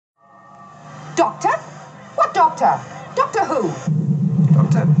Doctor? What doctor? Doctor who?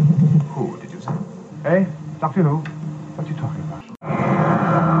 Doctor who, did you say? Eh? Doctor Who? What are you talking about?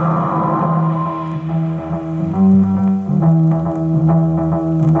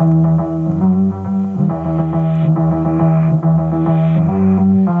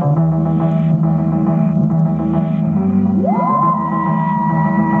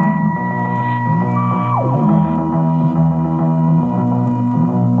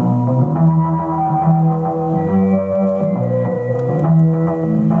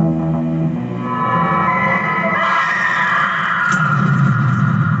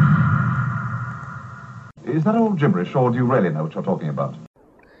 Is that all gibberish, or do you really know what you're talking about?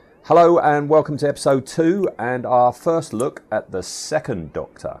 Hello and welcome to episode 2 and our first look at the second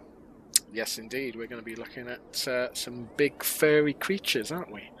Doctor. Yes, indeed. We're going to be looking at some big furry creatures,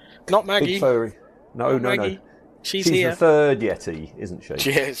 aren't we? Not Maggie. Big furry. No. She's here. The third Yeti, isn't she?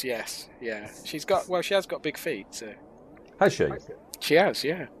 She is, yes. Yeah. She has got big feet. So. Has she? She has,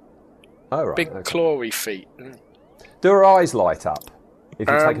 yeah. Oh, right. Big okay. clawy feet. Do her eyes light up if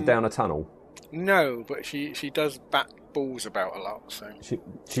you take her down a tunnel? No, but she does bat balls about a lot. So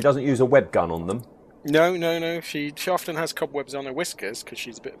she doesn't use a web gun on them? No. She often has cobwebs on her whiskers because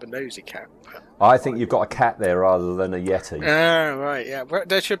she's a bit of a nosy cat. I think you've got a cat there rather than a Yeti. Ah, right, yeah. Well,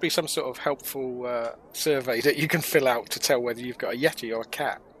 there should be some sort of helpful survey that you can fill out to tell whether you've got a Yeti or a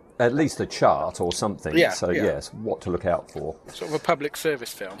cat. At least a chart or something. Yeah, so, yeah. Yes, what to look out for. Sort of a public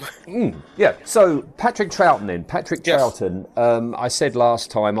service film. Yeah, so Patrick Troughton then. Patrick Yes. Troughton, I said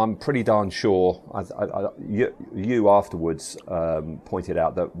last time, I'm pretty darn sure, you afterwards pointed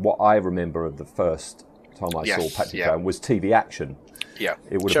out that what I remember of the first time I saw Patrick Troughton was TV action. Yeah,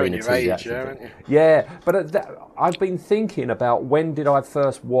 it would have showing been a your TV age, action. haven't you? Yeah, but I've been thinking about when did I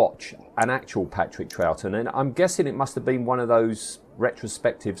first watch an actual Patrick Troughton, and I'm guessing it must have been one of those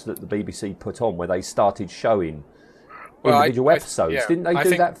retrospectives that the BBC put on where they started showing individual episodes. Yeah, Didn't they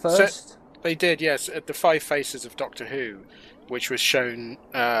do that first? So they did, yes. At the Five Faces of Doctor Who, which was shown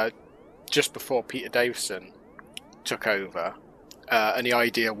just before Peter Davison took over, and the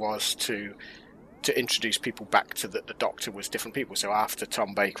idea was to introduce people back to the Doctor was different people. So after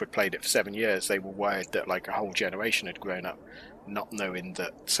Tom Baker had played it for 7 years, they were worried that like a whole generation had grown up not knowing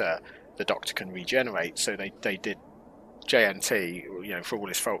that the Doctor can regenerate. So they did JNT, for all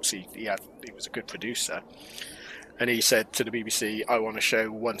his faults, he was a good producer. And he said to the BBC, I want to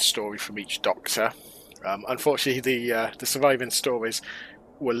show one story from each Doctor. Unfortunately, the surviving stories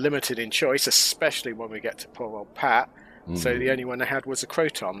were limited in choice, especially when we get to poor old Pat. So the only one they had was the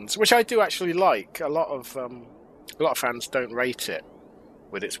Crotons, which I do actually like. A lot of fans don't rate it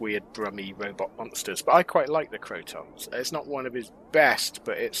with its weird brummy robot monsters, but I quite like the Crotons. It's not one of his best,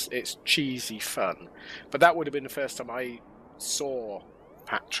 but it's cheesy fun. But that would have been the first time I saw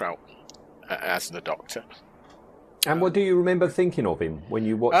Pat Troughton as the Doctor. And what do you remember thinking of him when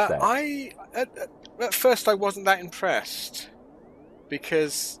you watched that? At first I wasn't that impressed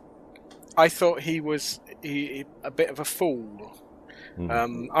because I thought he was a bit of a fool.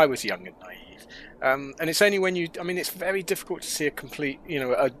 I was young and naive, and it's only when it's very difficult to see a complete,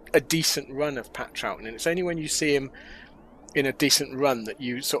 a decent run of Pat Troughton, and it's only when you see him in a decent run that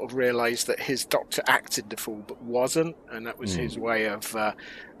you sort of realise that his Doctor acted the fool but wasn't, and that was his way of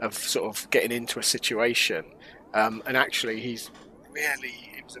sort of getting into a situation. And actually, he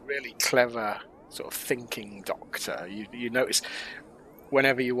was a really clever sort of thinking Doctor. You notice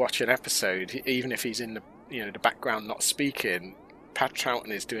whenever you watch an episode, even if he's in the background not speaking, Pat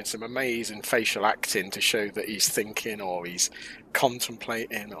Troughton is doing some amazing facial acting to show that he's thinking or he's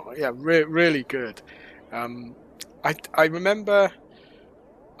contemplating. Really good. I remember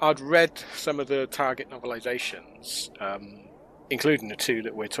I'd read some of the Target novelizations, including the two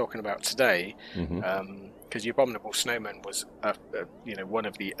that we're talking about today, because The Abominable Snowman was one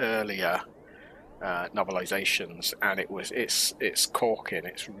of the earlier novelizations, and it's corking.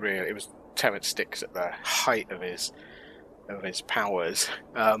 It was Terrence Dicks at the height of his powers.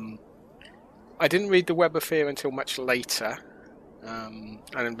 I didn't read The Web of Fear until much later, and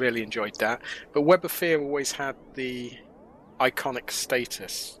I really enjoyed that. But Web of Fear always had the iconic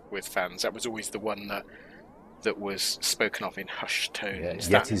status with fans. That was always the one that was spoken of in hushed tones.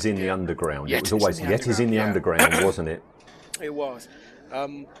 Yeah, Yeti's in the underground. It was always Yeti's in the underground, wasn't it? It was.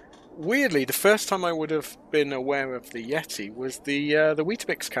 Weirdly, the first time I would have been aware of the Yeti was the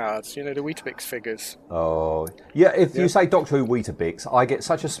Weetabix cards, the Weetabix figures. Oh, yeah, if you say Doctor Who Weetabix, I get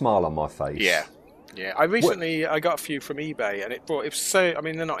such a smile on my face. Yeah. I got a few from eBay,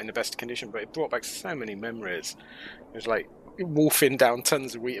 and they're not in the best condition, but it brought back so many memories. It was like wolfing down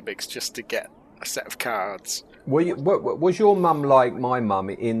tons of Weetabix just to get a set of cards. Was your mum like my mum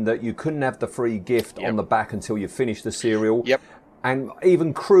in that you couldn't have the free gift on the back until you finished the cereal? Yep. And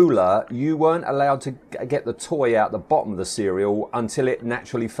even crueler, you weren't allowed to get the toy out the bottom of the cereal until it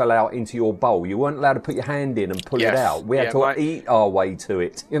naturally fell out into your bowl. You weren't allowed to put your hand in and pull it out. We had to eat our way to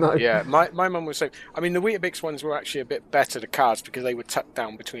it, you know? Yeah, my mum was saying... I mean, the Weetabix ones were actually a bit better, the cards, because they were tucked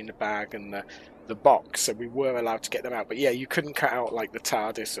down between the bag and the box, so we were allowed to get them out. But yeah, you couldn't cut out like the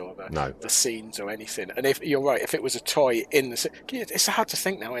TARDIS or the scenes or anything. And if you're right, if it was a toy in the... It's hard to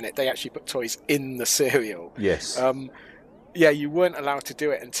think now, isn't it? They actually put toys in the cereal. Yes. Yeah, you weren't allowed to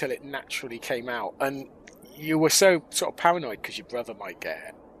do it until it naturally came out, and you were so sort of paranoid because your brother might get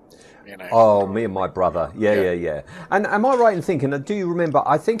it. You know. Oh, me and my brother. Yeah. And am I right in thinking that? Do you remember?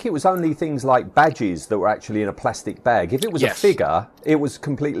 I think it was only things like badges that were actually in a plastic bag. If it was a figure, it was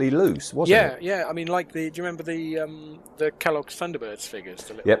completely loose, wasn't it? Yeah. I mean, like do you remember the Kellogg's Thunderbirds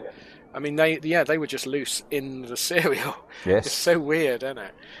figures? Yep. I mean, they were just loose in the cereal. Yes. It's so weird, isn't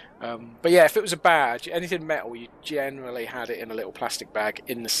it? But yeah, if it was a badge, anything metal, you generally had it in a little plastic bag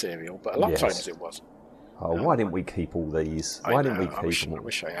in the cereal. But a lot of times it wasn't. Oh, why didn't we keep all these? Why didn't we keep them all? I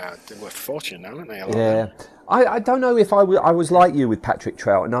wish I had. They're worth a fortune now, aren't they? Yeah. I don't know if I was like you with Patrick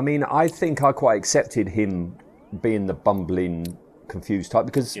Troughton. I mean, I think I quite accepted him being the bumbling, confused type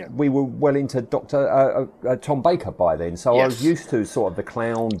because we were well into Dr. Tom Baker by then, so I was used to sort of the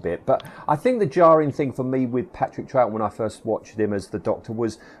clown bit. But I think the jarring thing for me with Patrick Troughton when I first watched him as the Doctor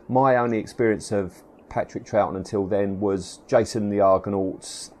was my only experience of Patrick Troughton until then was Jason the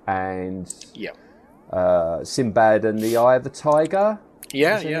Argonauts and Sinbad and the Eye of the Tiger.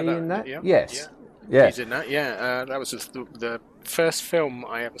 Yeah. Yes. Yeah. He's in that. Yeah, that was the first film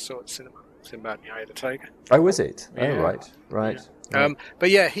I ever saw at cinema. Sinbad and the Eye of the Tiger. Oh, was it? Yeah. Oh, right. Yeah.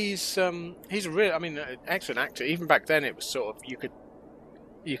 But yeah, he's a real, excellent actor. Even back then, it was sort of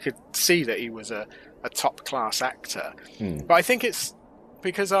you could see that he was a top class actor. But I think it's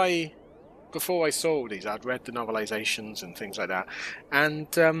because before I saw all these, I'd read the novelizations and things like that, and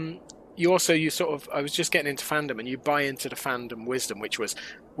I was just getting into fandom, and you buy into the fandom wisdom, which was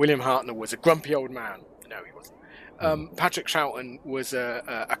William Hartnell was a grumpy old man. No, he wasn't. Patrick Troughton was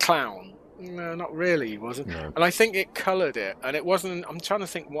a clown. No, not really, he wasn't. No. And I think it coloured it, and it wasn't... I'm trying to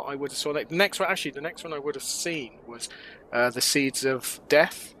think what I would have saw. The next one I would have seen was The Seeds of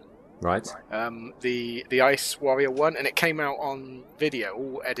Death. Right. The Ice Warrior one, and it came out on video,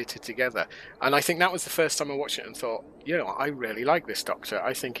 all edited together. And I think that was the first time I watched it and thought, I really like this Doctor.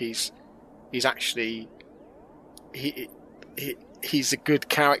 I think he's actually... He's a good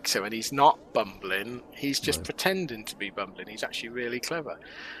character, and he's not bumbling. He's just pretending to be bumbling. He's actually really clever,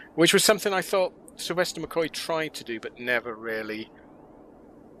 which was something I thought Sylvester McCoy tried to do, but never really,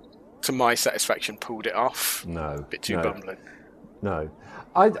 to my satisfaction, pulled it off. No, a bit too bumbling. No,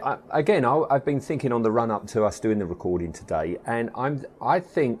 I've been thinking on the run up to us doing the recording today, and I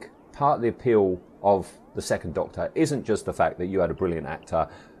think part of the appeal of the Second Doctor isn't just the fact that you had a brilliant actor,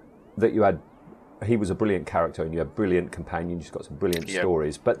 that he was a brilliant character and you have brilliant companions, you've got some brilliant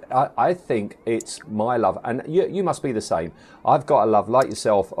stories. But I think it's my love, and you must be the same. I've got a love, like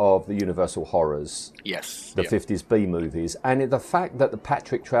yourself, of the Universal horrors. Yes. The 50s B movies. And the fact that the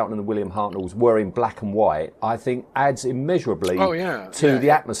Patrick Troughton and the William Hartnells were in black and white, I think adds immeasurably to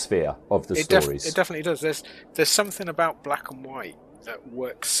the atmosphere of the stories. It definitely does. There's something about black and white that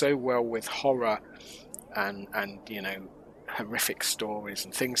works so well with horror and horrific stories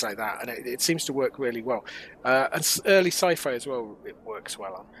and things like that, and it seems to work really well. And early sci-fi as well, it works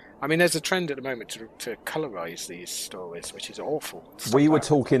well on. I mean, there's a trend at the moment to colorise these stories, which is awful. We were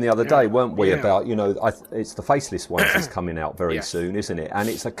talking the other day, weren't we, about, it's the Faceless ones that's coming out very soon, isn't it? And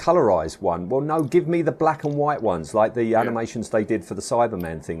it's a colorised one. Well, no, give me the black and white ones, like the animations they did for the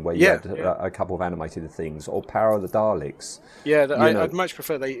Cyberman thing, where you had a couple of animated things, or Power of the Daleks. Yeah, I'd much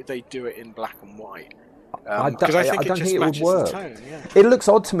prefer they do it in black and white. I don't think it would work. Tone, It looks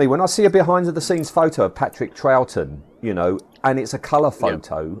odd to me when I see a behind-the-scenes photo of Patrick Troughton, and it's a colour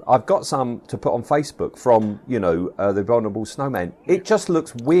photo. I've got some to put on Facebook from, the Vulnerable Snowman. It just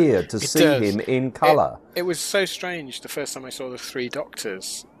looks weird to see him in colour. It was so strange the first time I saw the Three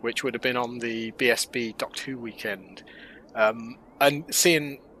Doctors, which would have been on the BSB Doctor Who weekend, and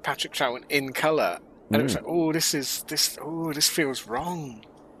seeing Patrick Troughton in colour, and it was like, this feels wrong.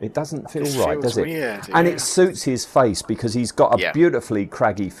 It doesn't feel right, does it? Weird, and it suits his face because he's got a beautifully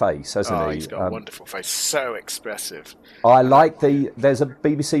craggy face, hasn't he? He's got a wonderful face, so expressive. I like there's a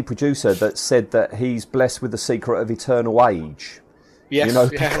BBC producer that said that he's blessed with the secret of eternal age. Yes,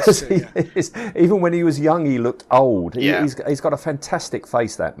 because even when he was young, he looked old. He's got a fantastic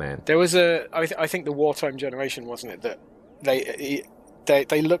face, that man. There was I think the Wartime Generation, wasn't it, that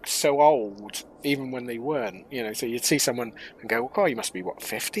they looked so old even when they weren't. So you'd see someone and go, "Oh, he must be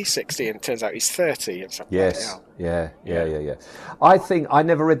 50, 60," and it turns out he's 30. And something. Yes, yeah. I think I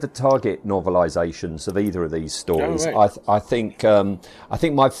never read the Target novelizations of either of these stories. Oh, right. I think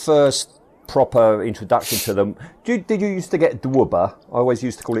my first proper introduction to them. Did you used to get Dwubber? I always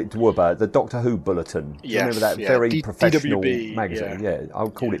used to call it Dwubber, the Doctor Who bulletin. Yes, remember that very professional DWB, magazine? Yeah, I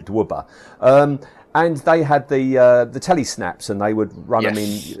would call it Dwubber. And they had the telesnaps, and they would run them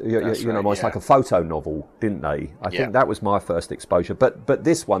in, almost like a photo novel, didn't they? I think that was my first exposure. But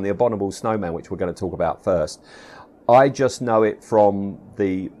this one, the Abominable Snowman, which we're going to talk about first, I just know it from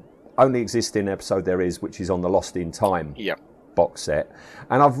the only existing episode there is, which is on the Lost in Time box set.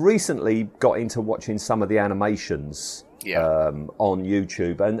 And I've recently got into watching some of the animations on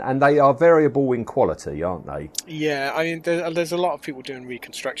YouTube, and they are variable in quality, aren't they? Yeah, I mean, there's a lot of people doing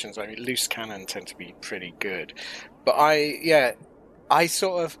reconstructions. I mean, loose cannon tend to be pretty good, but I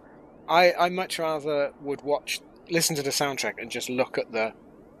much rather would listen to the soundtrack and just look at the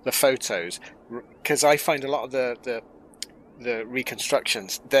photos, because I find a lot of the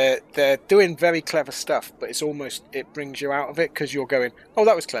reconstructions, they're doing very clever stuff, but it brings you out of it, because you're going, oh,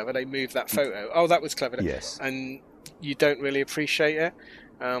 that was clever, they moved that photo, oh, that was clever, yes, and you don't really appreciate it.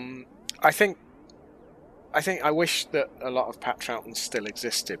 I think I wish that a lot of Pat Troughton still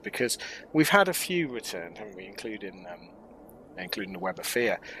existed, because we've had a few returned, haven't we, including the Web of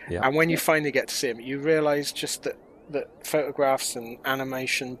Fear. Yeah. And when you finally get to see him, you realise just that photographs and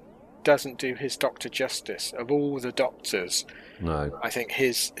animation doesn't do his Doctor justice. Of all the Doctors, no, I think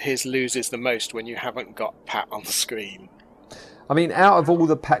his loses the most when you haven't got Pat on the screen. I mean, out of all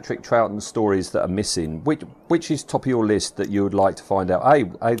the Patrick Troughton stories that are missing, which is top of your list that you would like to find out?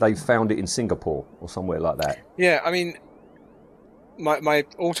 They found it in Singapore or somewhere like that. Yeah, I mean, my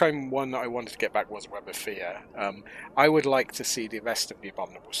all-time one that I wanted to get back was Web of Fear. I would like to see the rest of the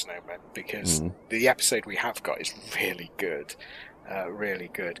Abominable Snowmen, because the episode we have got is really good. Really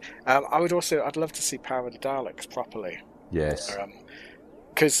good. I'd love to see Power of the Daleks properly. Yes.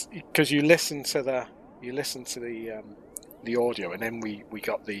 Because you listen to the audio, and then we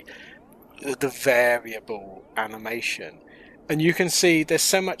got the variable animation, and you can see there's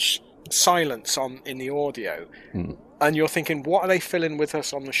so much silence in the audio, and you're thinking, what are they filling with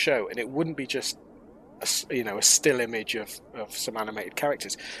us on the show? And it wouldn't be just a still image of some animated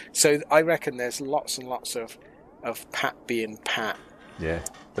characters. So I reckon there's lots and lots of Pat being Pat. Yeah,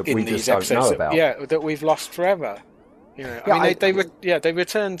 that in we these just don't know about. That we've lost forever. They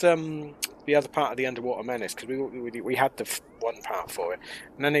returned the other part of the Underwater Menace, because we had the one part for it,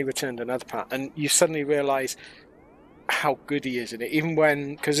 and then they returned another part, and you suddenly realise how good he is in it. Even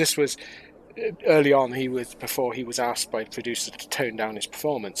because this was early on, before he was asked by the producer to tone down his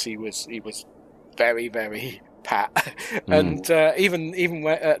performance, he was very, very Pat, and even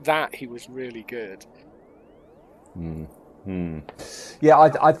at that, he was really good. Yeah,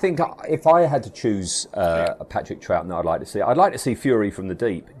 I think if I had to choose a Patrick Troughton that I'd like to see Fury from the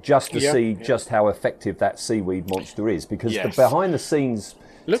Deep, just to see just how effective that seaweed monster is, because the behind the scenes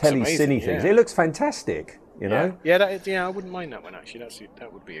telly-cine things, it looks fantastic, you know? I wouldn't mind that one, actually.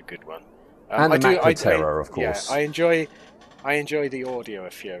 That would be a good one. And the Macra Terror, of course. Yeah, I enjoy the audio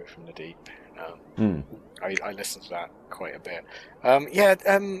of Fury from the Deep. I listen to that quite a bit.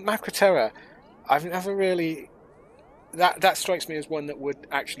 Macra Terror, I've never really... That strikes me as one that would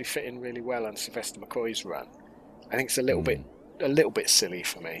actually fit in really well on Sylvester McCoy's run. I think it's a little bit silly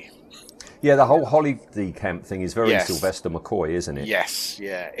for me. Yeah, the whole Holiday Camp thing is very Sylvester McCoy, isn't it? Yes,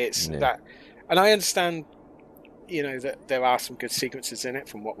 it's that, and I understand, that there are some good sequences in it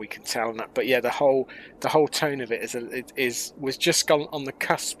from what we can tell, and that. But the whole tone of it was just on the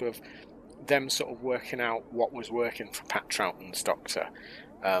cusp of them sort of working out what was working for Pat Troughton's Doctor.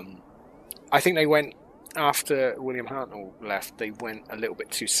 I think they went. After William Hartnell left, they went a little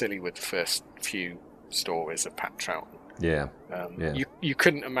bit too silly with the first few stories of Pat Troughton. Yeah. You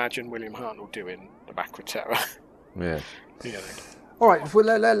couldn't imagine William Hartnell doing the Macra Terror. Yeah. All right,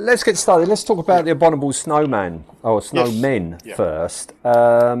 well, let's get started. Let's talk about the Abominable Snowman, or Snowmen first.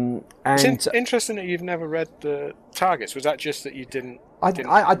 It's interesting that you've never read the Targets. Was that just that you didn't? I don't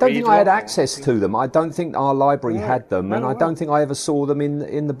think I had access to them. I don't think our library had them, and I don't think I ever saw them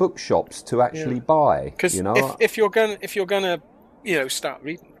in the bookshops to actually buy. Because if you're gonna start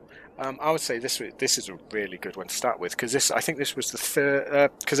reading, I would say this is a really good one to start with, because I think this was the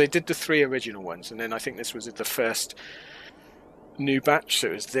third, because they did the 3 original ones, and then I think this was the first new batch. So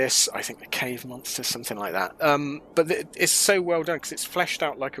it was this, I think, the Cave Monster, something like that. But it's so well done, because it's fleshed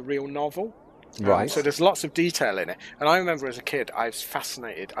out like a real novel. Right. So there's lots of detail in it. And I remember as a kid, I was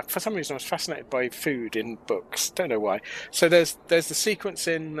fascinated. For some reason, I was fascinated by food in books. Don't know why. So there's the sequence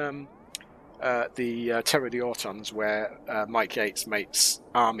in the Terror of the Autons where Mike Yates mates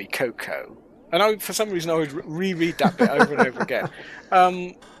Army Coco. And for some reason, I would reread that bit over and over again.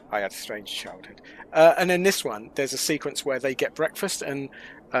 I had a strange childhood. And in this one, there's a sequence where they get breakfast, and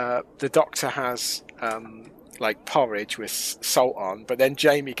the Doctor has like porridge with salt on, but then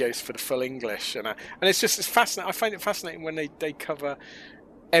Jamie goes for the full English, and it's fascinating. I find it fascinating when they cover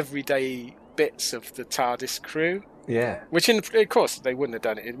everyday bits of the TARDIS crew. Yeah. Which, of course, they wouldn't have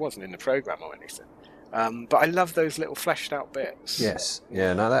done it. It wasn't in the program or anything. But I love those little fleshed out bits. Yes,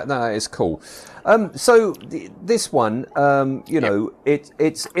 yeah, no, that is cool. So this one,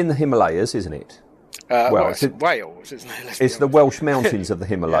 it's in the Himalayas, isn't it? It's Wales, isn't it? It's the Welsh mountains of the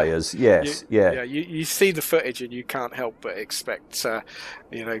Himalayas. Yeah. Yes, yeah. You see the footage and you can't help but expect,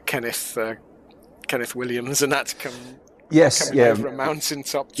 Kenneth Williams and that to come. Yes, coming over a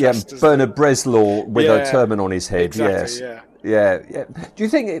mountaintop. Bernard Bresslaw with a turban on his head. Exactly, yes. Yeah. Do you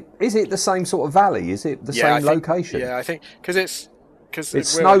think is it the same sort of valley? Is it the same location? Yeah, I think because it's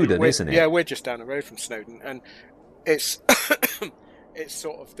Snowdon, isn't it? Yeah, we're just down the road from Snowdon, and it's it's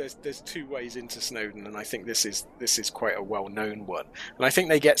sort of there's two ways into Snowdon, and I think this is quite a well-known one. And I think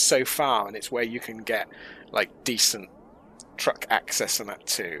they get so far, and it's where you can get like decent truck access and that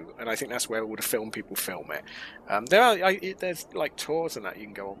too. And I think that's where all the film people film it. There's like tours and that you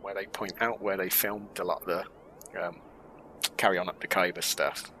can go on where they point out where they filmed a lot of the Carry On Up the Khyber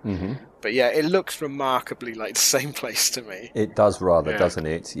stuff. Mm-hmm. But yeah, it looks remarkably like the same place to me. It does rather, doesn't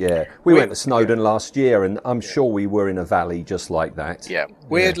it? Yeah. We went to Snowdon last year, and I'm sure we were in a valley just like that. Yeah.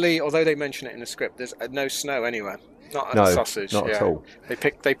 Weirdly, although they mention it in the script, there's no snow anywhere. Not at Sausage. Not at all. They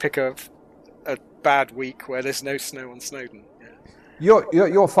pick a bad week where there's no snow on Snowdon.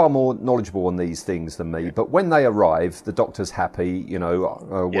 You're far more knowledgeable on these things than me, but when they arrive, the Doctor's happy,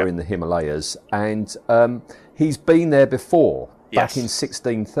 we're in the Himalayas, and he's been there before, back in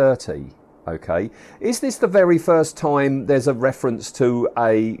 1630, okay? Is this the very first time there's a reference to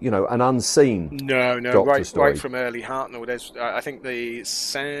an unseen Doctor story? Right from early Hartnell, there's, I think the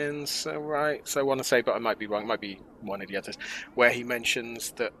Sans right, so I want to say, but I might be wrong, it might be one of the others, where he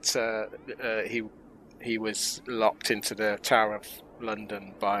mentions that he was locked into the Tower of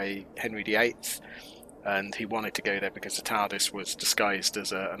London by Henry VIII, and he wanted to go there because the TARDIS was disguised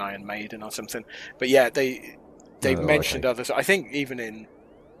as an Iron Maiden or something. But yeah, they mentioned others. I think even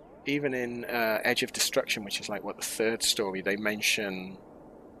in Edge of Destruction, which is like the third story, they mention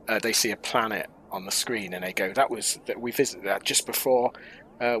they see a planet on the screen and they go, that we visited that just before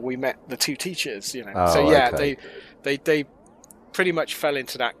we met the two teachers. They pretty much fell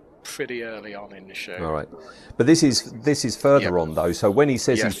into that pretty early on in the show. All right. But this is further on though. So when he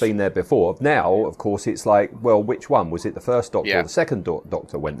says he's been there before, now of course it's like, well, which one was it? The first Doctor or the second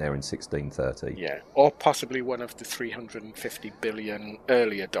Doctor went there in 1630? Yeah, or possibly one of the 350 billion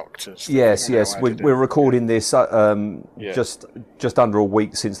earlier Doctors. Yes. We're recording this just under a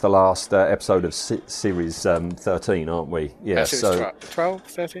week since the last episode of series 13, aren't we? Yeah. So 12,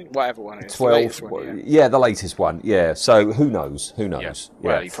 13, whatever one it is. 12. The latest one, the latest one. Yeah. So who knows? Yeah.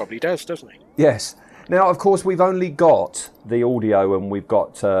 Well, he probably does, doesn't he? Yes. Now, of course, we've only got the audio and we've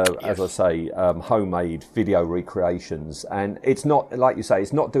got, as I say, homemade video recreations. And it's not, like you say,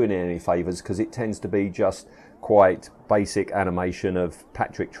 it's not doing it any favours because it tends to be just quite basic animation of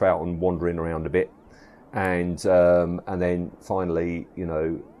Patrick Troughton wandering around a bit. And then finally,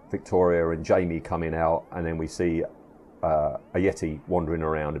 Victoria and Jamie coming out, and then we see a Yeti wandering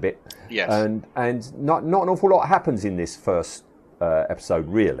around a bit. Yes. And not an awful lot happens in this first episode,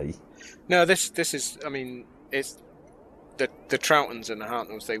 really. No, this is. I mean, it's the Troughtons and the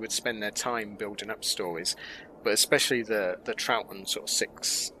Hartnells. They would spend their time building up stories, but especially the Troughton sort of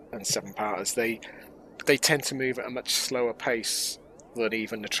 6 and 7 parters. They tend to move at a much slower pace than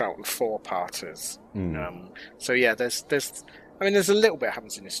even the Troughton 4 parters. So yeah, there's a little bit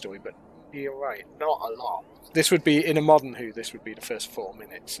happens in this story, but you're right, not a lot. This would be in a modern Who. This would be the first 4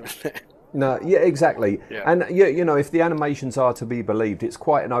 minutes. No, yeah, exactly. Yeah. And if the animations are to be believed, it's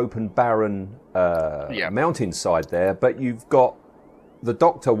quite an open, barren mountainside there. But you've got the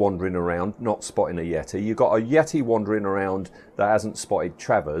Doctor wandering around, not spotting a Yeti. You've got a Yeti wandering around that hasn't spotted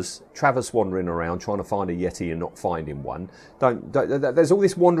Travers. Travers wandering around trying to find a Yeti and not finding one. There's all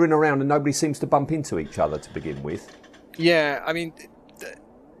this wandering around, and nobody seems to bump into each other to begin with. Yeah, I mean,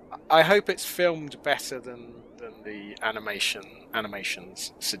 I hope it's filmed better than the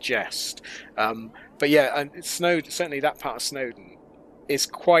animations suggest. But yeah, and certainly that part of Snowdon is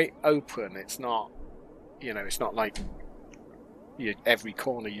quite open. It's not, it's not like, every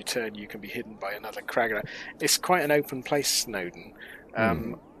corner you turn, you can be hidden by another crag. It's quite an open place, Snowdon.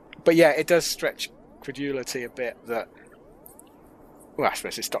 But yeah, it does stretch credulity a bit that. Well, I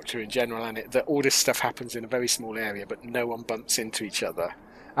suppose it's Doctor in general, and that all this stuff happens in a very small area, but no one bumps into each other.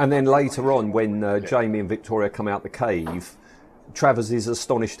 And then later on, when Jamie and Victoria come out the cave, Travers is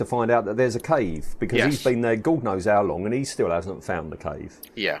astonished to find out that there's a cave, because he's been there God knows how long, and he still hasn't found the cave.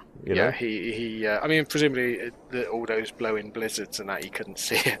 Yeah, you know? He. I mean, presumably all those blowing blizzards and that, he couldn't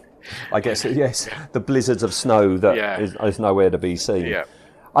see it. I guess yes, the blizzards of snow that is nowhere to be seen. Yeah.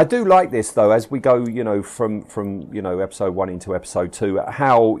 I do like this though, as we go, from episode 1 into episode 2,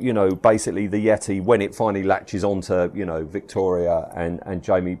 how basically the Yeti, when it finally latches onto Victoria and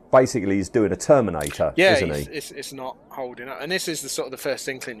Jamie, basically is doing a Terminator, isn't he? It's not holding up, and this is the sort of the first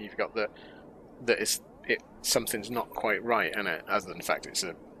inkling you've got that something's not quite right, isn't it? Other than the fact it's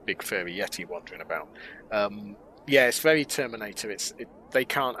a big furry Yeti wandering about. It's very Terminator. They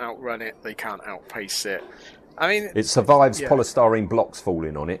can't outrun it, they can't outpace it. I mean, it survives polystyrene blocks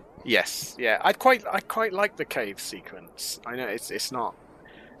falling on it. Yes, yeah. I quite like the cave sequence. I know it's not.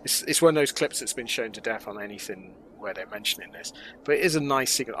 It's one of those clips that's been shown to death on anything where they're mentioning this, but it is a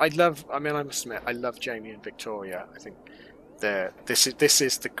nice sequence. I must admit, I love Jamie and Victoria. I think this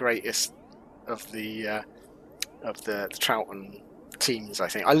is the greatest of the Troughton teams. I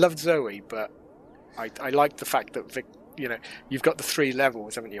think I loved Zoe, but I like the fact that you've got the 3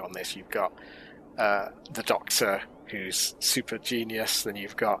 levels, haven't you? On this, you've got the Doctor, who's super genius. Then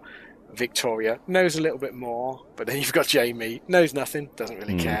you've got Victoria, knows a little bit more, but then you've got Jamie, knows nothing, doesn't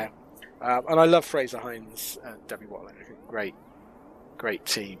really care. And I love Fraser Hines and Debbie Watley. Great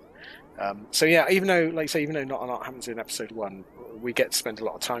team. So yeah, even though not a lot happens in episode 1, we get to spend a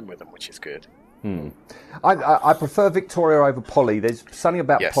lot of time with them, which is good. I prefer Victoria over Polly. There's something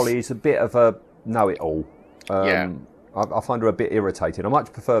about Polly is a bit of a know-it-all. I find her a bit irritating. I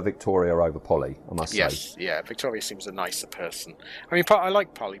much prefer Victoria over Polly, I must say. Yes, yeah, Victoria seems a nicer person. I mean, I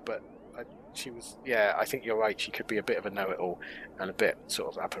like Polly, but she was, I think you're right, she could be a bit of a know-it-all and a bit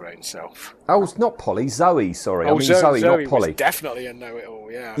sort of up her own self. Oh, it's not Polly, Zoe, sorry. I mean Zoe, not Polly. Was definitely a know-it-all,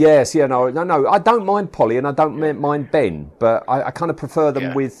 yeah. Yes, no, I don't mind Polly and I don't mind Ben, but I kind of prefer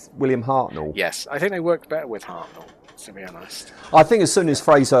them with William Hartnell. Yes, I think they worked better with Hartnell, to be honest. I think as soon as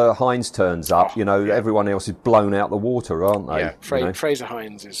Fraser Hines turns up, everyone else is blown out the water, aren't they? Yeah, Fraser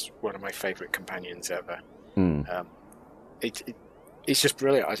Hines is one of my favourite companions ever. It's just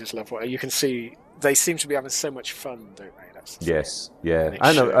brilliant. I just love what you can see. They seem to be having so much fun, don't they?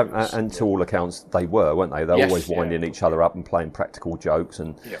 And to all accounts, they weren't they? They're always winding each other up and playing practical jokes.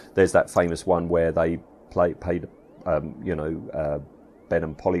 And there's that famous one where they paid, Ben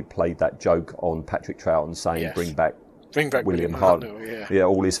and Polly played that joke on Patrick Troughton saying, "Bring back William Hartnell.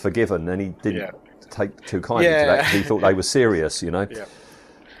 All is forgiven," and he didn't take too kindly to that. He thought they were serious,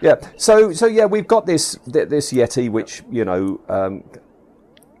 Yeah. So we've got this Yeti, which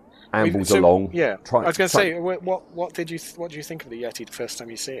ambles along. Yeah. I was going to say, what do you think of the Yeti the first time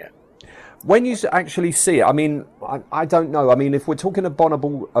you see it? When you actually see it, I mean, I don't know. I mean, if we're talking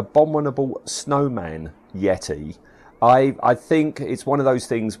abominable snowman Yeti, I think it's one of those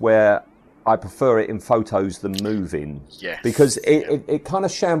things where I prefer it in photos than moving. Yes. Because it kind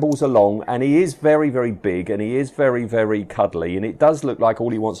of shambles along, and he is very, very big, and he is very, very cuddly, and it does look like all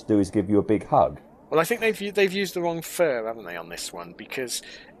he wants to do is give you a big hug. Well, I think they've used the wrong fur, haven't they, on this one? Because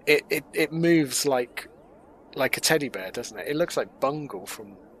it moves like a teddy bear, doesn't it? It looks like Bungle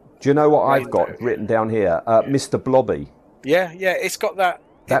from... Do you know what I've got written down here? Mr. Blobby. Yeah, it's got that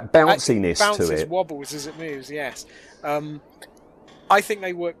bounciness to it. Bounces, wobbles as it moves, yes. I think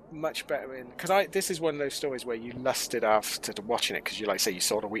they work much better in... Because this is one of those stories where you lusted after watching it, because you you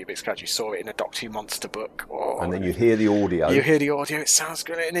saw the Weetabix Cat, you saw it in a Doctor Who monster book. And then you hear the audio. It sounds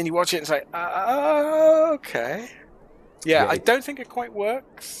great, and then you watch it and it's like, okay. Yeah, I don't think it quite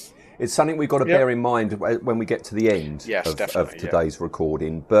works. It's something we've got to bear in mind when we get to the end of today's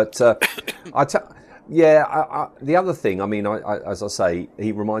recording. But the other thing, I mean, as I say,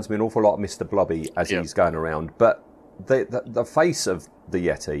 he reminds me an awful lot of Mr. Blobby as he's going around. But the face of the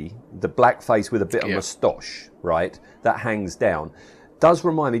Yeti, the black face with a bit of moustache, right, that hangs down, does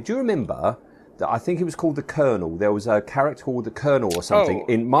remind me. Do you remember that I think it was called the Colonel? There was a character called the Colonel or something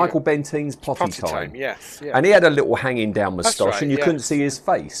in Michael Bentine's Potty Time. Yes, yeah. And he had a little hanging down moustache, and you couldn't see his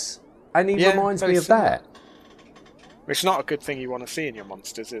face. And he reminds me of that. It's not a good thing you want to see in your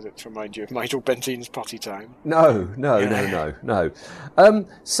monsters, is it, to remind you of Michael Bentine's Potty Time? No.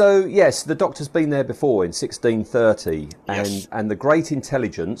 So, yes, the Doctor's been there before in 1630, and the Great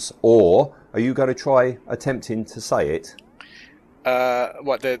Intelligence, or are you going to try attempting to say it?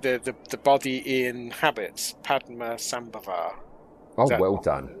 The body inhabits Padma Sambhava. Oh, well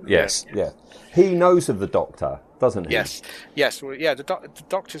done. Yes, yeah. He knows of the Doctor, doesn't he? Yes. Well, yeah, the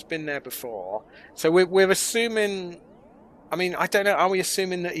Doctor's been there before. So we're assuming... I mean, I don't know, are we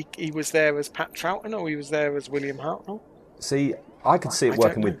assuming that he was there as Pat Troughton or he was there as William Hartnell? See, I could see it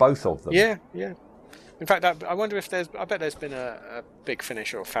working with both of them. Yeah. In fact, I wonder if I bet there's been a Big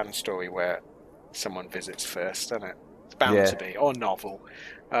Finish or a fan story where someone visits first, isn't it? It's bound to be, or novel.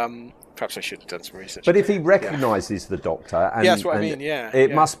 Perhaps I should have done some research. But if he recognises the Doctor, and, that's what I mean. Yeah,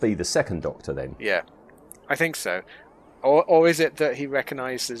 it must be the second Doctor then. Yeah, I think so. Or is it that he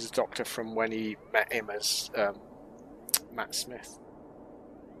recognises the Doctor from when he met him as Matt Smith?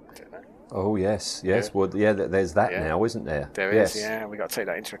 I don't know. Oh yes. Well, there's that now, isn't there? There is. Yeah, we got to take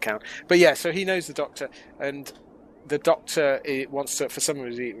that into account. But yeah, so he knows the Doctor, and the Doctor wants to, for some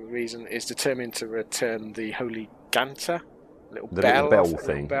reason, is determined to return the Holy Ganter. Little bell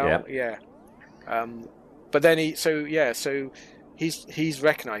thing. Yeah. But then he's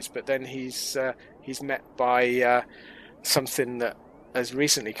recognised, but then he's met by something that has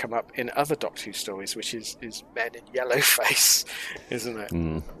recently come up in other Doctor Who stories, which is Men in Yellowface, isn't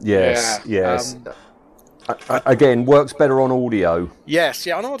it? Yes. Again, works better on audio. Yes,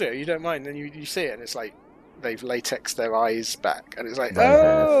 on audio you don't mind, and you see it, and it's like they've latexed their eyes back, and it's like,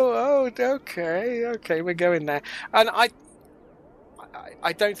 okay, we're going there, and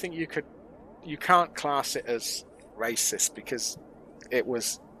I don't think you can't class it as racist because that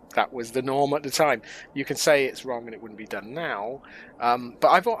was the norm at the time. You can say it's wrong and it wouldn't be done now, but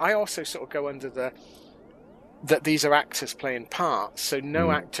I also sort of go under that these are actors playing parts, so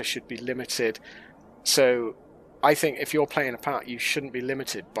no actor should be limited. So I think if you're playing a part, you shouldn't be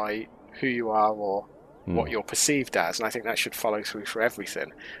limited by who you are or what you're perceived as, and I think that should follow through for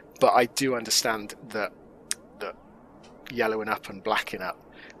everything. But I do understand that Yellowing Up and Blacking Up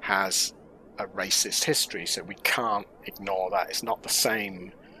has a racist history, so we can't ignore that. It's not the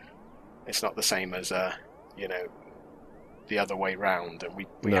same as the other way round, and we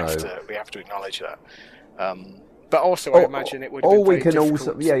have to acknowledge that. But also, I imagine it would. Or we can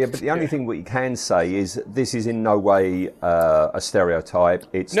also, but the only thing we can say is this is in no way a stereotype.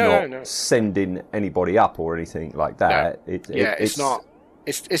 It's not sending anybody up or anything like that. No. It's not.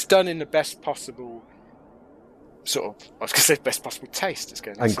 It's done in the best possible sort of. I was going to say best possible taste. It's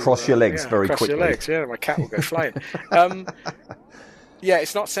going to cross your legs very cross quickly. Your legs, my cat will go flying.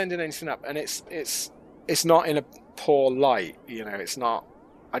 It's not sending anything up, and it's not in a poor light. It's not.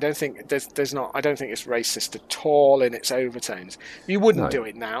 I don't think there's not. I don't think it's racist at all in its overtones. You wouldn't do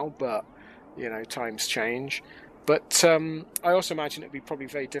it now, but times change. But I also imagine it'd be probably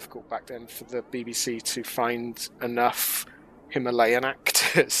very difficult back then for the BBC to find enough Himalayan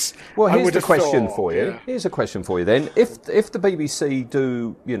actors. Well, here's a question for you. Here's a question for you then. If the BBC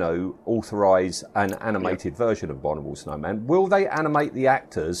do, authorise an animated version of Abominable Snowman, will they animate the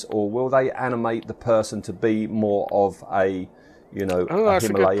actors or will they animate the person to be more of a a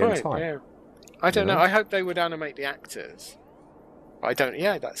Himalayan type? Yeah. I don't know. I hope they would animate the actors. I don't.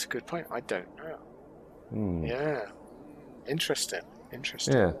 Yeah, that's a good point. I don't know. Yeah. Interesting.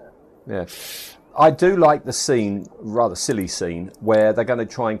 Yeah. I do like the scene, rather silly scene, where they're going to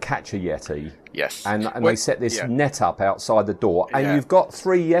try and catch a Yeti. Yes. And they set this net up outside the door, and you've got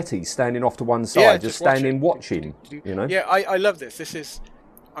 3 Yetis standing off to one side, just standing watching. Yeah, I love this.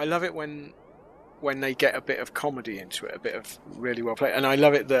 I love it when they get a bit of comedy into it, a bit of really well played. And I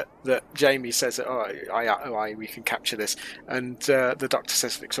love it that Jamie says that, we can capture this. And the Doctor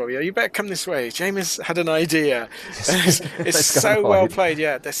says, Victoria, you better come this way. Jamie's had an idea. It's so well played.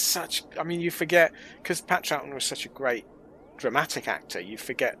 Yeah, there's such... I mean, you forget... Because Pat Troughton was such a great dramatic actor, you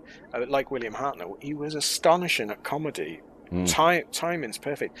forget, like William Hartnell, he was astonishing at comedy. Timing's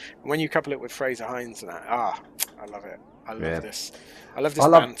perfect. And when you couple it with Fraser Hines and that, I love it. I love this. I love this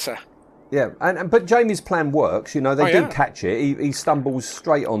banter. Yeah, but Jamie's plan works. They do catch it. He stumbles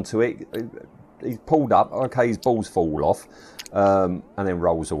straight onto it. He's pulled up. Okay, his balls fall off, and then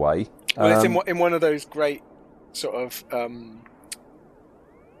rolls away. Well, it's in one of those great sort of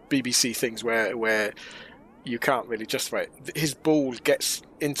BBC things where you can't really justify it. His ball gets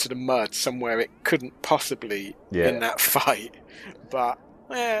into the mud somewhere it couldn't possibly in that fight, but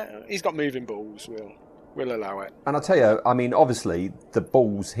he's got moving balls. We'll allow it. And I'll tell you, I mean, obviously, the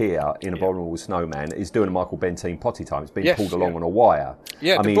balls here in Abominable Snowman is doing a Michael Bentine potty time. It's being pulled along on a wire.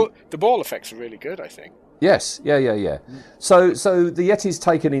 Yeah, the ball effects are really good, I think. Yes, yeah. So the Yeti's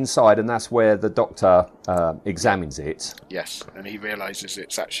taken inside, and that's where the Doctor examines it. Yes, and he realises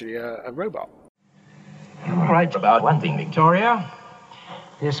it's actually a robot. You're right about one thing, Victoria.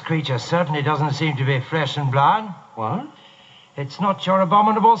 This creature certainly doesn't seem to be flesh and blood. What? It's not your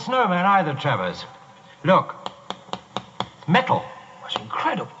Abominable Snowman either, Travers. Look, metal. It's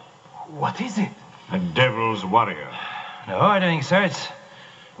incredible. What is it? A devil's warrior. No, I don't think so. It's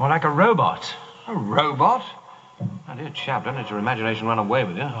more like a robot. A robot? My dear chap, don't let your imagination run away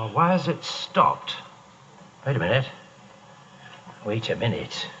with you. Oh, why has it stopped? Wait a minute. Wait a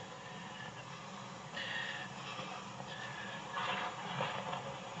minute.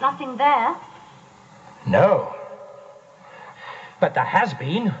 Nothing there. No. But there has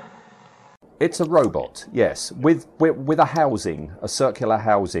been. It's a robot, yes, with a housing, a circular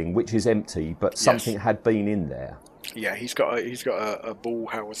housing, which is empty, but something had been in there. Yeah, he's got a ball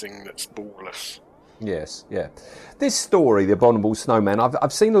housing that's ballless. Yes, yeah. This story, The Abominable Snowman,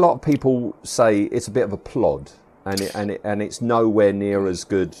 I've seen a lot of people say it's a bit of a plod, and it's nowhere near as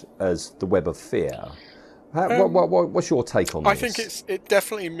good as The Web of Fear. What's your take on this? I think it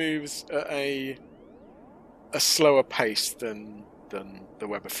definitely moves at a slower pace than The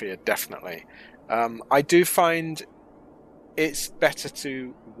Web of Fear, definitely. I do find it's better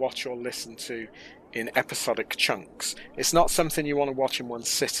to watch or listen to in episodic chunks. It's not something you want to watch in one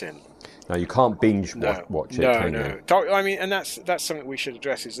sitting. No, you can't binge watch it. I mean, and that's something we should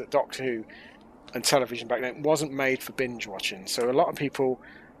address, is that Doctor Who and television back then wasn't made for binge watching. So a lot of people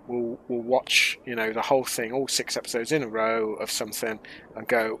will watch, the whole thing, all 6 episodes in a row of something, and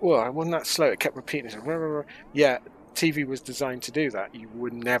go, "Oh, wasn't that slow?" It kept repeating. Yeah, TV was designed to do that. You were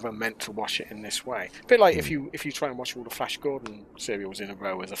never meant to watch it in this way. A bit like if you try and watch all the Flash Gordon serials in a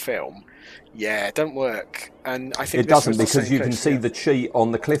row as a film, it don't work. And I think it doesn't, because you can see the cheat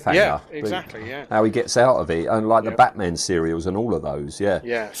on the cliffhanger. Yeah, exactly. Yeah, how he gets out of it, and like the Batman serials and all of those. Yeah.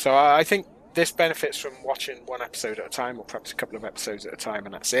 Yeah. So I think this benefits from watching one episode at a time, or perhaps a couple of episodes at a time,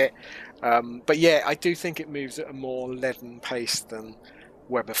 and that's it. But yeah, I do think it moves at a more leaden pace than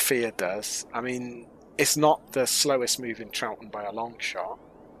Web of Fear does. I mean, it's not the slowest moving Troughton by a long shot,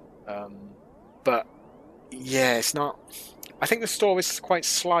 but yeah, it's not. I think the story's quite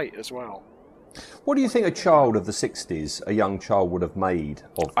slight as well. What do you think a child of the 60s, a young child, would have made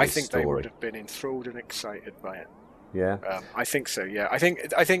of this I think story? They would have been enthralled and excited by it. Yeah, I think so. Yeah, I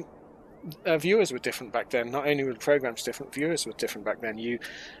think viewers were different back then. Not only were the programs different, viewers were different back then.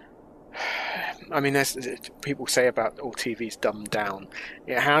 I mean, there's people say about all TV's dumbed down.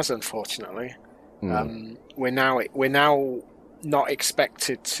 It has, unfortunately. We're now not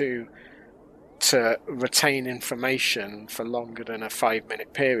expected to retain information for longer than a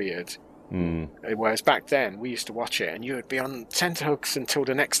 5-minute period. Whereas back then we used to watch it, and you would be on tenterhooks until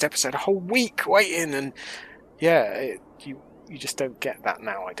the next episode, a whole week waiting, and you just don't get that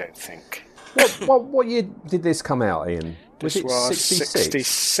now, I don't think. What year did this come out, Ian? This was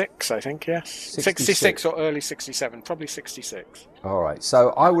 66, I think, yes. 66 or early 67, probably 66. All right,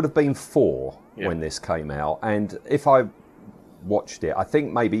 so I would have been 4 when this came out, and if I watched it, I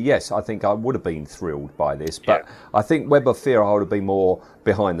think I would have been thrilled by this, but I think Web of Fear I would have been more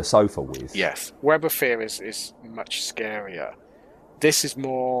behind the sofa with. Yes, Web of Fear is much scarier. This is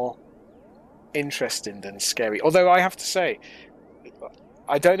more interesting than scary. Although I have to say,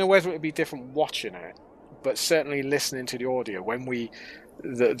 I don't know whether it would be different watching it, but certainly listening to the audio, when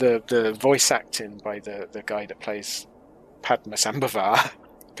the voice acting by the guy that plays Padma Sambhavar,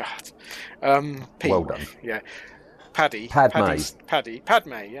 God, well done. Yeah, Padme,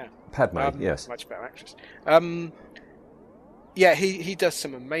 yeah. Padme, yes. Much better actress. Yeah, he does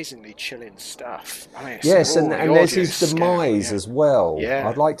some amazingly chilling stuff. I mean, yes, and there's his demise as well. Yeah.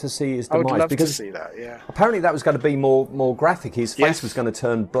 I'd like to see his demise. I would love because to see that, yeah. Apparently that was going to be more graphic. His face was going to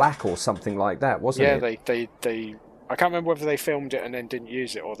turn black or something like that, wasn't it? Yeah, they I can't remember whether they filmed it and then didn't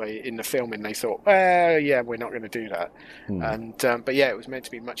use it, or in the filming they thought, we're not going to do that. And but yeah, it was meant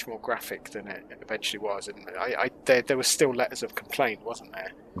to be much more graphic than it eventually was, and there was still letters of complaint, wasn't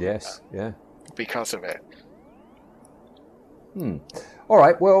there? Yes, because of it. All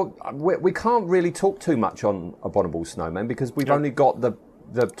right, well, we can't really talk too much on Abominable Snowman because we've only got the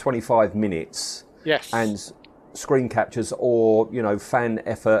 25 minutes and screen captures or, fan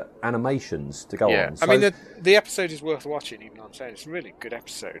effort animations to go on. So, I mean, the episode is worth watching, even though I'm saying it's a really good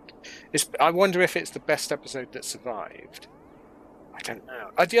episode. I wonder if it's the best episode that survived. I don't know.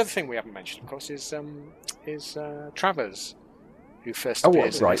 The other thing we haven't mentioned, of course, is Travers, who first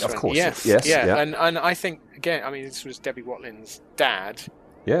appears in this of one. course. Yes. And I think, again, I mean, this was Debbie Watlin's dad.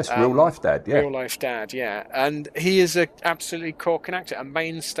 Yes, real-life dad, yeah. Real-life dad, yeah. And he is an absolutely corking actor, a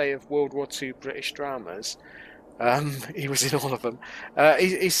mainstay of World War II British dramas. He was in all of them.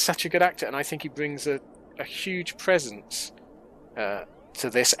 He's such a good actor, and I think he brings a huge presence to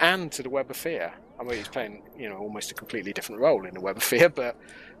this and to the Web of Fear. I mean, he's playing, almost a completely different role in the Web of Fear, but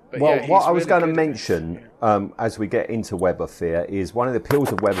what I was going to mention as we get into Web of Fear is one of the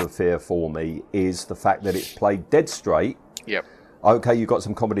appeals of Web of Fear for me is the fact that it's played dead straight. Yep. Okay, you've got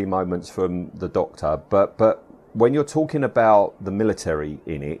some comedy moments from the Doctor, but when you're talking about the military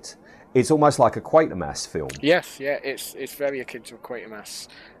in it, it's almost like a Quatermass film. Yes, yeah, it's very akin to a Quatermass.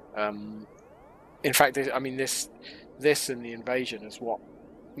 In fact, I mean, this and the invasion is what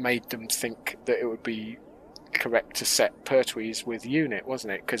made them think that it would be correct to set Pertwee with Unit,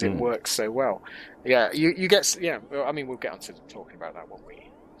 wasn't it? Because it works so well. Yeah, you get. Yeah, well, I mean, we'll get on to talking about that when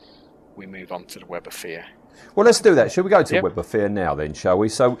we move on to the Web of Fear. Well, let's do that. Shall we go to Web of Fear now then, shall we?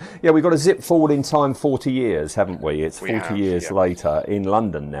 So, yeah, we've got to zip forward in time 40 years, haven't we? It's 40 years later in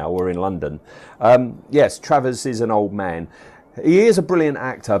London now. We're in London. Yes, Travers is an old man. He is a brilliant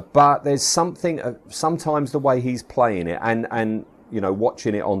actor, but there's something, sometimes the way he's playing it and you know,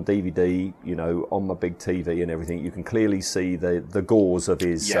 watching it on DVD, you know, on my big TV and everything, you can clearly see the gauze of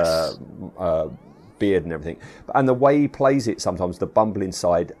his beard and everything. And the way he plays it sometimes, the bumbling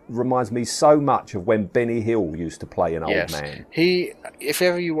side, reminds me so much of when Benny Hill used to play an old man. If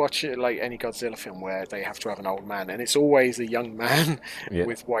ever you watch it, like any Godzilla film where they have to have an old man, and it's always a young man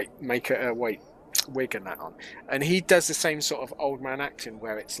with white wig and that on. And he does the same sort of old man acting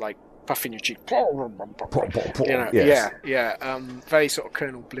where it's like puffing your cheek. You know, very sort of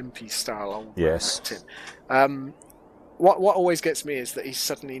Colonel Blimpy style old man acting. What always gets me is that he's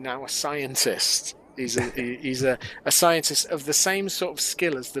suddenly now a scientist. He's a scientist of the same sort of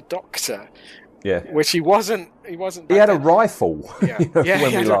skill as the Doctor. Yeah, which he wasn't. He had a rifle. When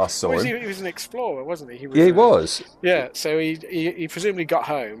we last saw him, he was an explorer, wasn't he? He was. Yeah, so he presumably got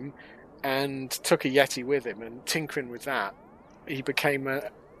home and took a Yeti with him, and tinkering with that, he became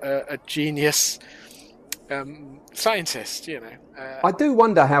a genius scientist. You know, I do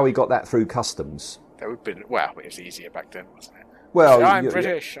wonder how he got that through customs. That would have been, well, it was easier back then, wasn't it? Well, so I'm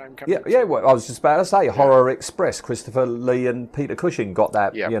British. I'm coming. Well, I was just about to say, Horror Express. Christopher Lee and Peter Cushing got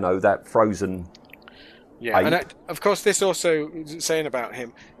that. You know, that frozen. Yeah, ape. And of course, this also saying about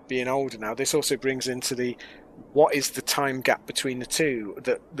him being older now. This also brings into what is the time gap between the two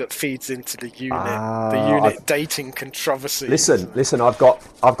that feeds into the unit dating controversy. Listen, I've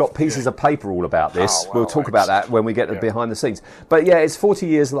got pieces of paper all about this. We'll talk about that when we get to behind the scenes. But yeah, it's 40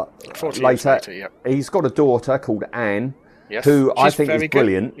 years later. He's got a daughter called Anne. Yes. Who I think is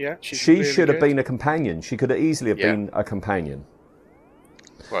brilliant. Yeah, she really should have been a companion. She could have easily have been a companion.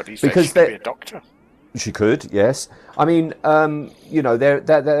 Well, these days she could be a doctor. She could, yes. I mean, you know,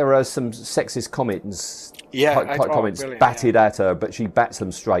 there are some sexist comments. Comments batted at her, but she bats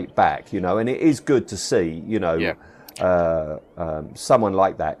them straight back. You know, and it is good to see. You know, someone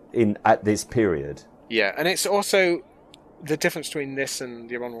like that at this period. Yeah, and it's also. The difference between this and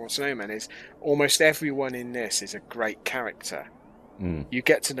The Abominable Snowman is almost everyone in this is a great character. You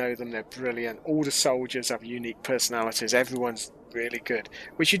get to know them, they're brilliant. All the soldiers have unique personalities. Everyone's really good,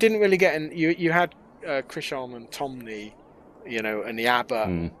 which you didn't really get in... You had Krishon and Tomney, you know, and the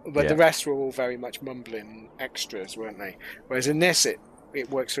Abba, but the rest were all very much mumbling extras, weren't they? Whereas in this, it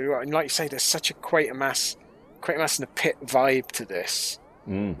works really well. And like you say, there's such a Quatermass in the Pit vibe to this.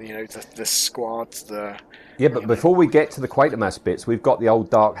 You know, the squads, Yeah, but before we get to the Quatermass bits, we've got the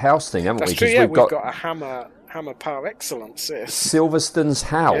old Dark House thing, haven't we? That's true, yeah. We've got a hammer par excellence. Silverstone's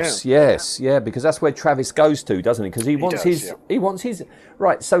house, because that's where Travis goes to, doesn't he? Because he wants his...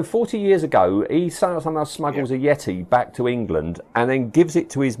 Right, so 40 years ago, he somehow smuggles a Yeti back to England and then gives it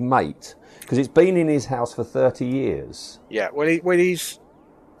to his mate, because it's been in his house for 30 years. Yeah, well, he's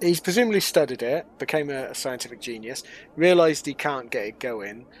presumably studied it, became a scientific genius, realised he can't get it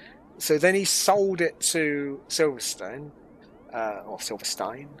going, so then he sold it to Silverstein.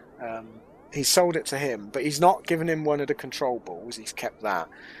 He sold it to him, but he's not given him one of the control balls, he's kept that.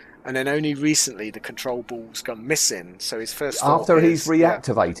 And then only recently the control ball's gone missing, so his first thought After he's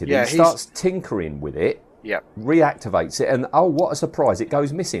reactivated it, he starts tinkering with it, reactivates it, and oh, what a surprise, it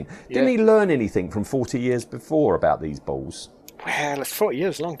goes missing. Didn't he learn anything from 40 years before about these balls? Well, 40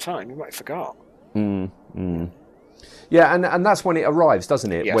 years, a long time. You might have forgot. Yeah, and that's when it arrives,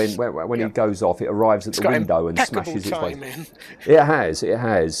 doesn't it? Yes. When he goes off, it arrives at the window and smashes its way. It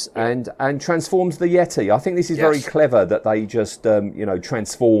has, and transforms the Yeti. I think this is very clever that they just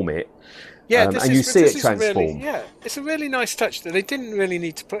transform it. Yeah, and you see it transform. It's a really nice touch that they didn't really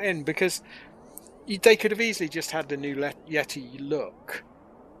need to put in, because they could have easily just had the new Yeti look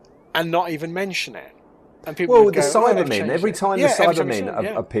and not even mention it. And people would go, the Cybermen, every time the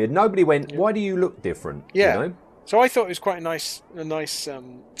Cybermen appeared, nobody went, why do you look different? Yeah. You know? So I thought it was quite a nice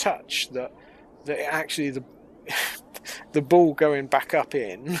touch that actually the ball going back up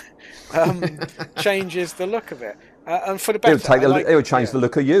in changes the look of it. And for the better. It would change the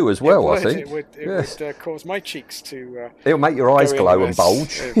look of you as well, I think. It would cause my cheeks to... It'll make your eyes glow and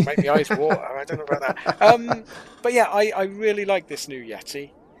bulge. It'll make my eyes water. I don't know about that. But yeah, I really like this new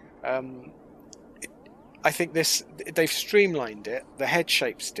Yeti. I think they've streamlined it. The head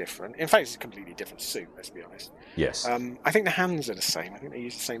shape's different. In fact, it's a completely different suit, let's be honest. Yes. I think the hands are the same. I think they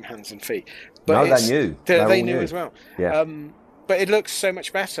use the same hands and feet. But no, they're new. They new as well. Yeah. But it looks so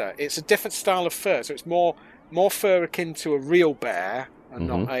much better. It's a different style of fur, so it's more fur akin to a real bear and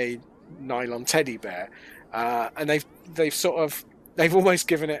not a nylon teddy bear. And they've almost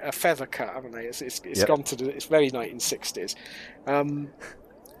given it a feather cut, haven't they? It's gone to it's very 1960s.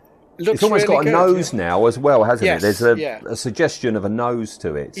 It's almost really got a nose now as well, hasn't it? There's a suggestion of a nose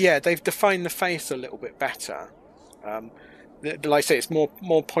to it. Yeah, they've defined the face a little bit better. Like I say, it's more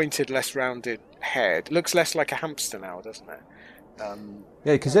pointed, less rounded head. It looks less like a hamster now, doesn't it?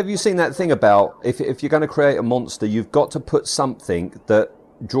 Yeah, because have you seen that thing about if you're going to create a monster, you've got to put something that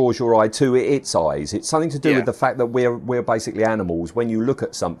draws your eye to its eyes. It's something to do with the fact that we're basically animals. When you look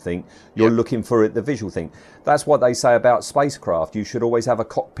at something, you're looking for the visual thing. That's what they say about spacecraft. You should always have a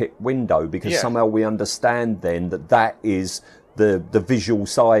cockpit window because somehow we understand then that is the visual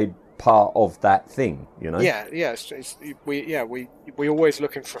side part of that thing, you know? We always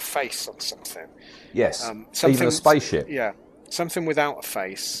looking for a face on something. Yes, even a spaceship. Yeah, something without a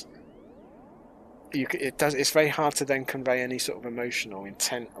face. It's very hard to then convey any sort of emotional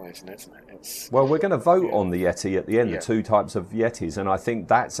intent on it, isn't it? Well, we're going to vote on the Yeti at the end, the two types of Yetis, and I think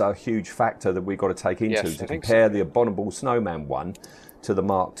that's a huge factor that we've got to take into to compare the Abominable Snowman one to the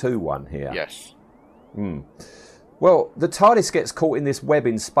Mark II one here. Yes. Well, the TARDIS gets caught in this web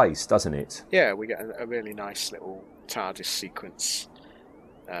in space, doesn't it? Yeah, we get a really nice little TARDIS sequence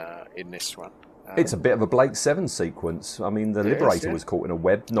in this one. It's a bit of a Blake 7 sequence. I mean, the Liberator was caught in a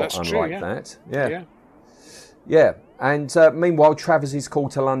web, not unlike that. Yeah. And meanwhile, Travers is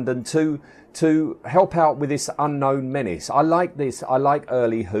called to London to help out with this unknown menace. I like this. I like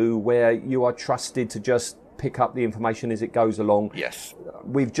early Who, where you are trusted to just pick up the information as it goes along. Yes.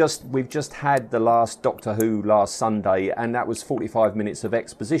 We've just had the last Doctor Who last Sunday, and that was 45 minutes of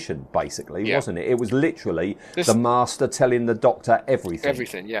exposition, basically, wasn't it? It was literally the Master telling the Doctor everything.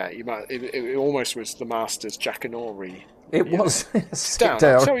 Everything, yeah. It almost was the Master's Jackanory. It was. Sit down.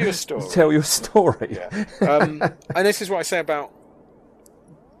 I'll tell you a story. Tell you a story. Yeah. And this is what I say about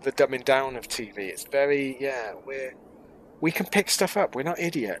the dumbing down of TV. It's very, we can pick stuff up. We're not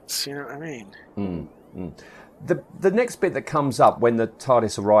idiots. You know what I mean? The next bit that comes up when the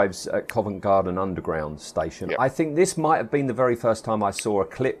TARDIS arrives at Covent Garden Underground station, I think this might have been the very first time I saw a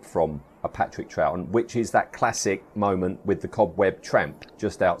clip from a Patrick Troughton, which is that classic moment with the cobweb tramp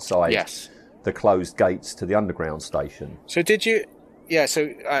just outside the closed gates to the Underground station. So did you... Yeah,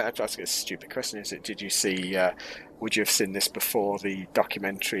 so I ask a stupid question, is it? Did you see... would you have seen this before the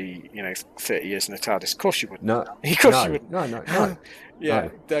documentary, 30 Years in the TARDIS? Of course you wouldn't. No. Of course you wouldn't. No. Yeah,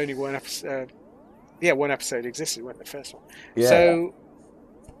 the only one episode... one episode existed, wasn't the first one. Yeah. So,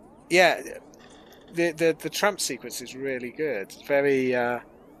 the tramp sequence is really good. Very,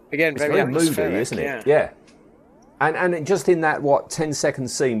 again, it's very moody, isn't it? Yeah. And just in that 10-second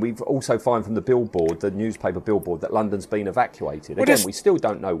scene, we've also find from the billboard, the newspaper billboard, that London's been evacuated. Again, we still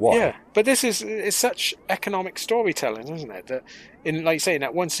don't know why. Yeah, but it's such economic storytelling, isn't it? That like you say, in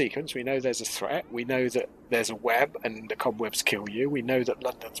that one sequence, we know there's a threat. We know that there's a web, and the cobwebs kill you. We know that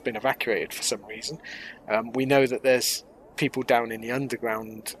London's been evacuated for some reason. We know that there's people down in the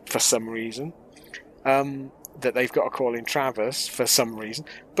underground for some reason. That they've got to call in Travers for some reason,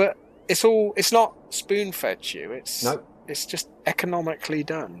 but. It's not spoon-fed to you. It's just economically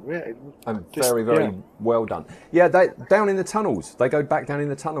done. Really. And very well done. Yeah, down in the tunnels. They go back down in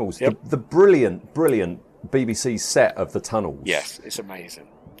the tunnels. Yep. The brilliant BBC set of the tunnels. Yes, it's amazing.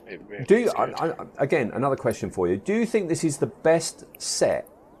 It really Do you, again, another question for you. Do you think this is the best set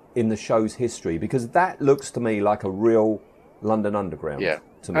in the show's history? Because that looks to me like a real London Underground. Yeah.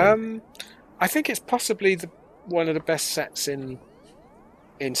 To me. I think it's possibly one of the best sets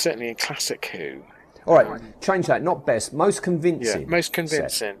certainly in classic Who. All right, change that. Not best, most convincing. Yeah, most convincing.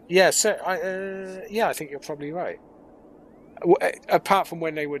 Set. Yeah, so I think you're probably right. Apart from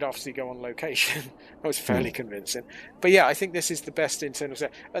when they would obviously go on location, that was fairly convincing. But yeah, I think this is the best internal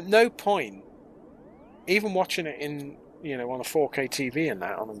set. At no point, even watching it in on a 4K TV and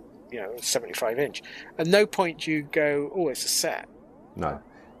that on a 75-inch, at no point do you go, oh, it's a set. No.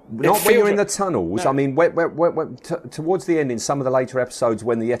 Not when you're in the tunnels. No. I mean, towards the end, in some of the later episodes,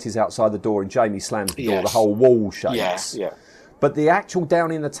 when the Yeti's outside the door and Jamie slams the door, the whole wall shakes. Yeah. But the actual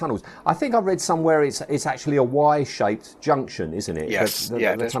down in the tunnels, I think I read somewhere it's actually a Y-shaped junction, isn't it? Yes,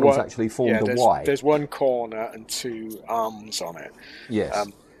 The tunnel's actually formed a Y. There's one corner and two arms on it. Yes.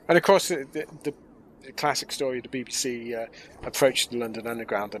 And of course, the classic story, the BBC approached the London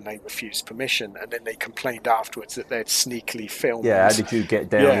Underground and they refused permission, and then they complained afterwards that they'd sneakily filmed. Yeah, how did you get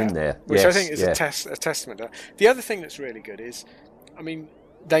down in there? Which I think is a testament. The other thing that's really good is, I mean,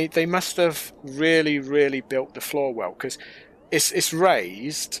 they must have really, really built the floor well, because it's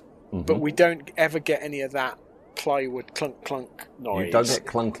raised, but we don't ever get any of that plywood clunk clunk noise. You don't get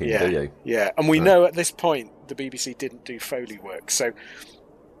clunking, do you? Yeah, and we know at this point the BBC didn't do Foley work, so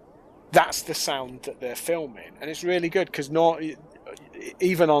that's the sound that they're filming, and it's really good because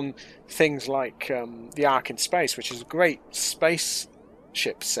even on things like the Ark in Space, which is a great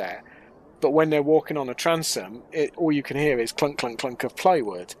spaceship set, but when they're walking on a transom, all you can hear is clunk, clunk, clunk of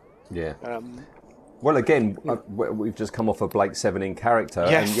plywood. Yeah. Well, again, we've just come off of Blake Seven in character,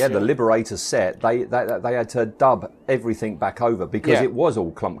 yes, and the Liberator set, they had to dub everything back over because it was all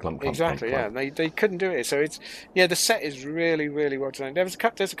clump, clump, clump. Exactly, clump, yeah. They couldn't do it, so the set is really, really well designed. There's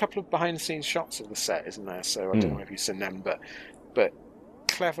a couple of behind the scenes shots of the set, isn't there? So I don't know if you've seen them, but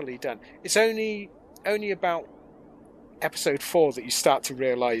cleverly done. It's only about episode 4 that you start to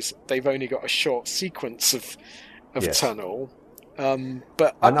realise they've only got a short sequence of tunnel.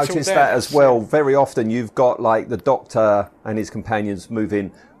 But I noticed that as well. Very often you've got like the Doctor and his companions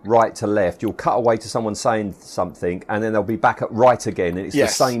moving right to left. You'll cut away to someone saying something, and then they'll be back at right again, and it's the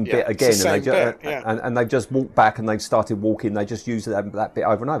same bit again. And they've just walked back and they've started walking. They just use that bit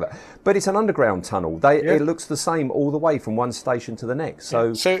over and over. But it's an underground tunnel. It looks the same all the way from one station to the next.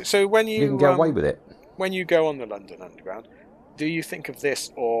 So when you can get away with it. When you go on the London Underground, do you think of this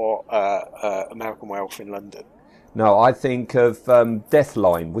or American Werewolf in London? No, I think of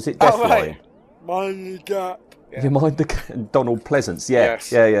Deathline. Was it Deathline? Right. Mind the Gap. Yeah. You mind the Donald Pleasance? Yeah.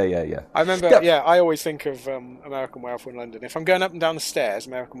 Yes. Yeah. I remember. I always think of American Werewolf in London. If I'm going up and down the stairs,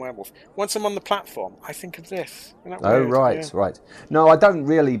 American Werewolf. Once I'm on the platform, I think of this. Oh, right. No, I don't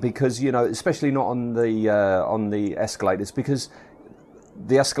really, because especially not on the escalators, because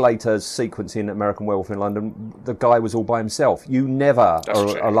the escalator sequence in American Werewolf in London, the guy was all by himself. You never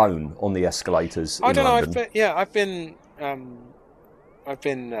are alone on the escalators. I don't know. London. I've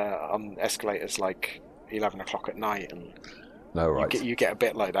been on escalators like 11 o'clock at night, and you get a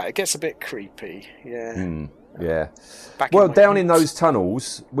bit like that. It gets a bit creepy. Yeah. Yeah. Well, down in those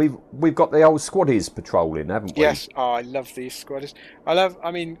tunnels, we've got the old squaddies patrolling, haven't we? Yes. Oh, I love these squaddies.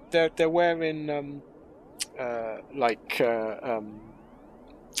 I mean, they're wearing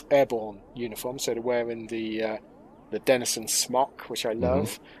airborne uniforms, so they're wearing the Denison smock, which I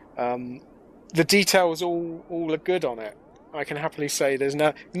love. The details all look good on it. I can happily say there's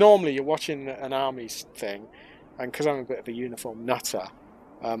no. Normally, you're watching an army thing, and because I'm a bit of a uniform nutter,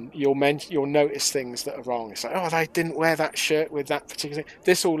 you'll notice things that are wrong. It's like, they didn't wear that shirt with that particular thing.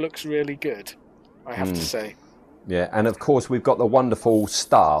 This all looks really good, I have to say. Yeah, and of course we've got the wonderful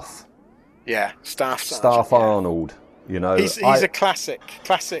Staff. Yeah, Staff Arnold. He's a classic.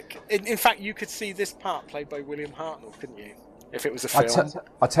 In fact, you could see this part played by William Hartnell, couldn't you? If it was a film.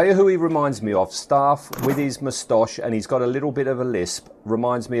 I tell you who he reminds me of. Staff with his moustache, and he's got a little bit of a lisp.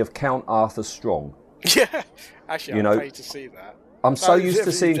 Reminds me of Count Arthur Strong. Yeah, actually, I'm paid to see that. I'm so used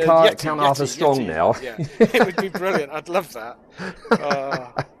to seeing Count Arthur Strong now. Yeah. It would be brilliant. I'd love that.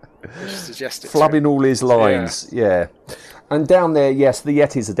 Flubbing all his lines. Yeah. And down there, yes, the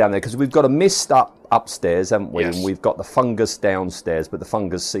Yetis are down there, because we've got a mist upstairs, haven't we? Yes. And we've got the fungus downstairs, but the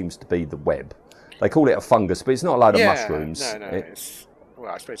fungus seems to be the web. They call it a fungus, but it's not a load of mushrooms. No.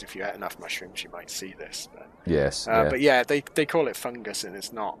 Well, I suppose if you ate enough mushrooms, you might see this. But, yes. But they call it fungus, and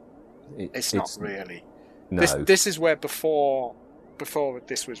it's not. It's not really. No. This is where before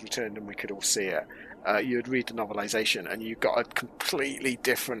this was returned and we could all see it, you would read the novelisation and you got a completely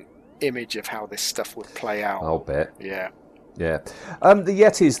different image of how this stuff would play out. I'll bet. Yeah. Yeah. The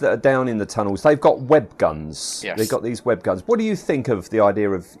Yetis that are down in the tunnels, they've got web guns. Yes. They've got these web guns. What do you think of the idea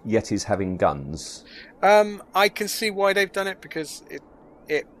of Yetis having guns? I can see why they've done it, because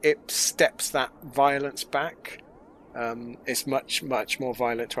it steps that violence back. It's much, much more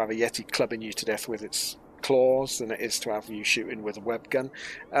violent to have a Yeti clubbing you to death with its claws than it is to have you shooting with a web gun.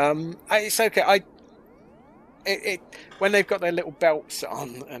 It's okay. When they've got their little belts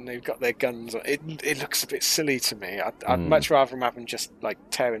on and they've got their guns on, it looks a bit silly to me. I'd much rather have them just like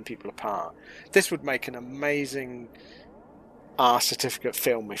tearing people apart. This would make an amazing R certificate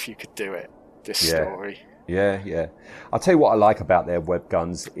film if you could do it. This story. Yeah. I'll tell you what I like about their web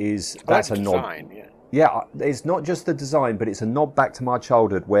guns is that's a nod. Yeah, it's not just the design, but it's a nod back to my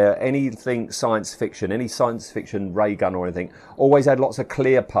childhood where anything science fiction ray gun or anything, always had lots of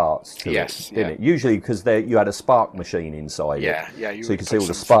clear parts to it, didn't it? Usually because you had a spark machine inside it. Yeah. So you could see all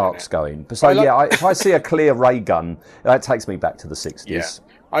the sparks going. But so, if I see a clear ray gun, that takes me back to the 60s. Yeah.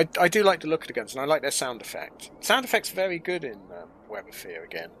 I do like the look of the guns, and I like their sound effect. Sound effect's very good in Web of Fear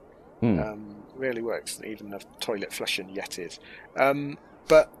again. Really works, even the toilet flushing Yetis.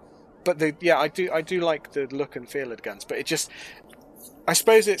 But I do like the look and feel of the guns. But it just, I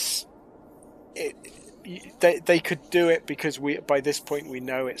suppose they could do it because by this point we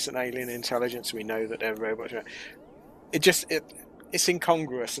know it's an alien intelligence. We know that they're robots. It's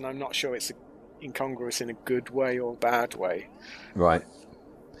incongruous, and I'm not sure it's incongruous in a good way or a bad way. Right.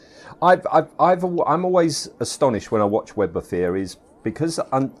 I'm always astonished when I watch Web of Fear is because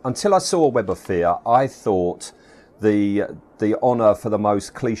until I saw Web of Fear, I thought the honour for the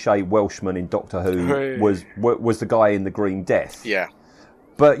most cliche Welshman in Doctor Who was the guy in the Green Death. Yeah.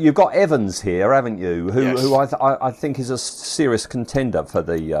 But you've got Evans here, haven't you? Who I think is a serious contender for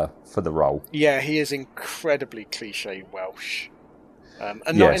the role. Yeah, he is incredibly cliche Welsh,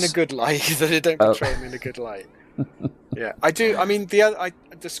 and not in a good light. They don't portray him in a good light. Yeah, I do. I mean, the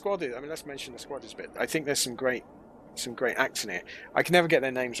squad is. I mean, let's mention the squad is a bit. I think there's some great acting here. I can never get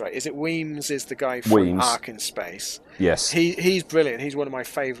their names right. Is it Weems? Is the guy from Ark in Space? Yes. He's brilliant. He's one of my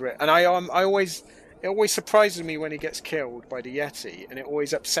favourite. And it always surprises me when he gets killed by the Yeti, and it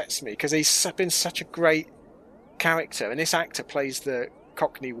always upsets me because he's been such a great character, and this actor plays the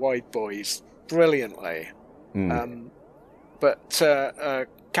Cockney Wide Boys brilliantly. But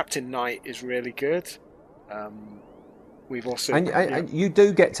Captain Knight is really good. We've also and you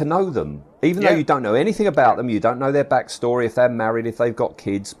do get to know them, even though you don't know anything about them. You don't know their backstory, if they're married, if they've got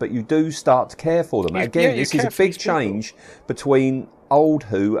kids, but you do start to care for them. Again, this is a big change between old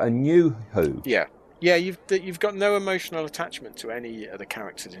Who and new Who. Yeah, you've got no emotional attachment to any of the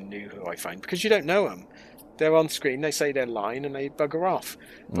characters in New Who, I find, because you don't know them. They're on screen, they say their line, and they bugger off.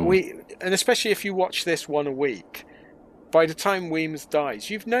 But and especially if you watch this one a week, by the time Weems dies,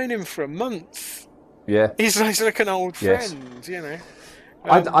 you've known him for a month. Yeah, he's like an old friend, you know.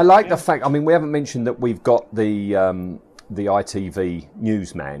 I like the fact. I mean, we haven't mentioned that we've got the ITV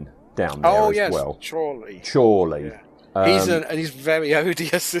newsman down there as well. Chorley. Yeah. He's very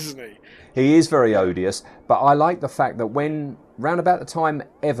odious, isn't he? He is very odious, but I like the fact that when round about the time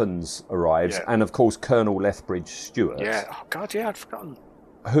Evans arrives, and of course Colonel Lethbridge Stewart. Yeah. Oh God, yeah, I'd forgotten.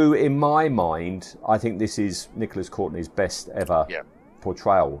 Who, in my mind, I think this is Nicholas Courtney's best ever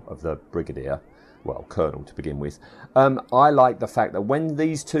portrayal of the Brigadier. Well, Colonel to begin with. I like the fact that when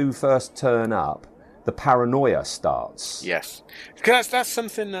these two first turn up, the paranoia starts. Yes, because that's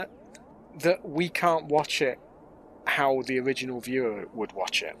something that we can't watch it how the original viewer would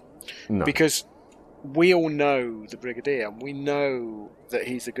watch it. No. Because we all know the Brigadier, and we know that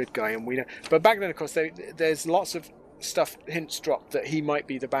he's a good guy, and we know. But back then, of course, there's lots of hints dropped that he might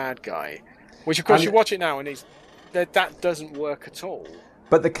be the bad guy, which of course you watch it now, and that doesn't work at all.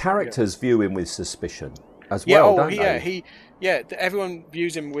 But the characters view him with suspicion as well, don't they? Everyone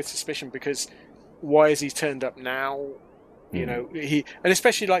views him with suspicion because why has he turned up now? You know, and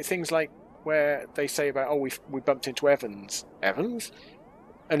especially like things like where they say about we bumped into Evans,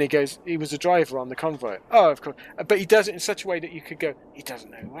 and he goes, he was a driver on the convoy. Oh, of course, but he does it in such a way that you could go, he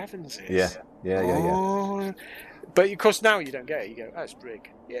doesn't know who Evans is. Yeah. But of course now you don't get it. You go, that's Brig,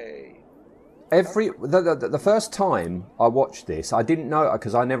 yay. The first time I watched this, I didn't know,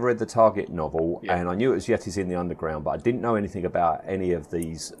 because I never read the Target novel, and I knew it was Yetis in the Underground, but I didn't know anything about any of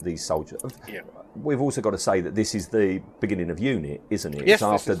these soldiers. Yeah. We've also got to say that this is the beginning of UNIT, isn't it? Yes, it's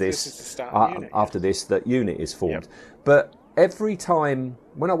after this is the start of UNIT. After this that UNIT is formed. But every time,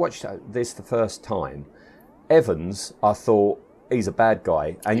 when I watched this the first time, Evans, I thought, he's a bad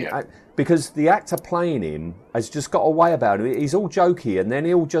guy. And because the actor playing him has just got a way about him. He's all jokey, and then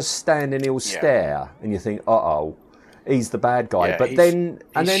he'll just stand and he'll stare, and you think, uh-oh, he's the bad guy. Yeah, but then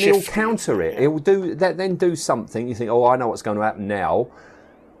he'll counter it. He'll do something. You think, oh, I know what's going to happen now.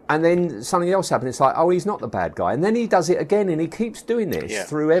 And then something else happens. It's like, oh, he's not the bad guy. And then he does it again, and he keeps doing this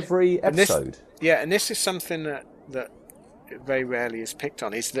through every episode. And this is something that very rarely is picked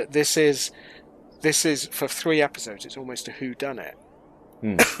on, is that this is for 3 episodes, it's almost a whodunit.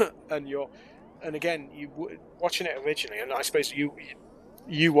 And again, you watching it originally, and I suppose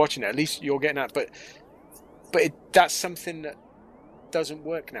you watching it, at least you're getting that. But that's something that doesn't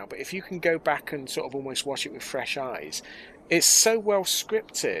work now. But if you can go back and sort of almost watch it with fresh eyes, it's so well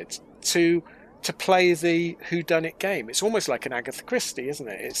scripted to to play the whodunit game. It's almost like an Agatha Christie, isn't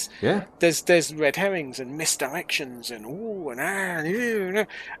it? It's Yeah. There's red herrings and misdirections and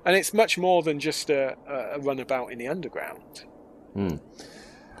and it's much more than just a runabout in the underground.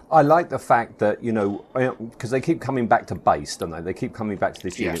 I like the fact that, because they keep coming back to base, don't they? They keep coming back to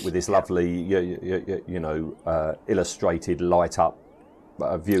this unit Yes. with this lovely, illustrated, light-up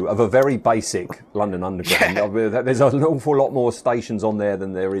view of a very basic London Underground. There's an awful lot more stations on there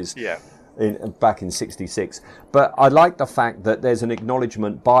than there is back in '66. But I like the fact that there's an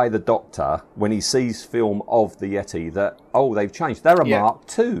acknowledgement by the Doctor when he sees film of the Yeti that, they've changed. They're a Mark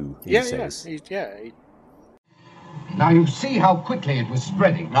II, he says. Now you see how quickly it was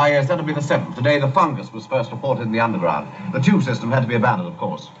spreading. Ah, yes, that'll be the 7th, the day the fungus was first reported in the underground. The tube system had to be abandoned, of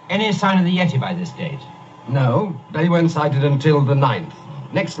course. Any sign of the Yeti by this date? No, they weren't sighted until the 9th.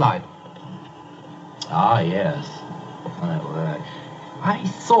 Next slide. Ah, yes. I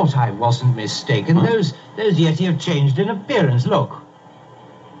thought I wasn't mistaken. Those Yeti have changed in appearance. Look.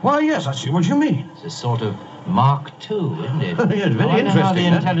 Why, yes, I see what you mean. It's a sort of Mark II, isn't it? Yes, very I wonder how the interesting.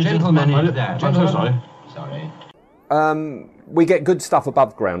 intelligence Gentlemen, managed that. I'm so sorry. Sorry. We get good stuff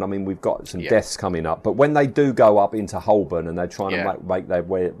above ground. I mean, we've got some deaths coming up, but when they do go up into Holborn and they're trying to make their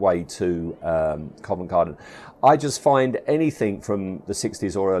way to Covent Garden, I just find anything from the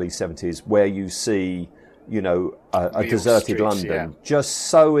 60s or early 70s where you see, a deserted streets, London, just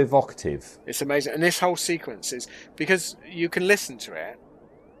so evocative. It's amazing. And this whole sequence is, because you can listen to it,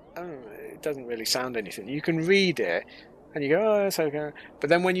 it doesn't really sound anything. You can read it, and you go, oh, that's okay. But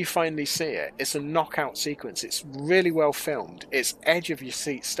then when you finally see it, it's a knockout sequence. It's really well filmed. It's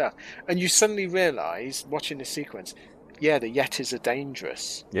edge-of-your-seat stuff. And you suddenly realise, watching the sequence, the Yetis are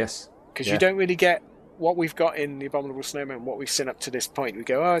dangerous. Yes. Because you don't really get what we've got in The Abominable Snowman, what we've seen up to this point. We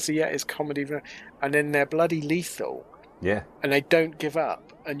go, it's a Yeti's comedy. And then they're bloody lethal. Yeah. And they don't give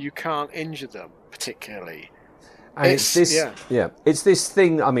up. And you can't injure them, particularly. And it's this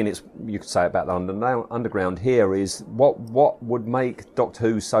thing. I mean, you could say about the underground here is what would make Doctor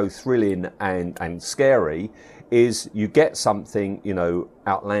Who so thrilling and scary is you get something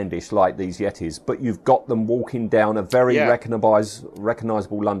outlandish like these Yetis, but you've got them walking down a very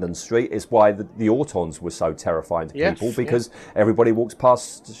recognisable London street. It's why the Autons were so terrifying to people because everybody walks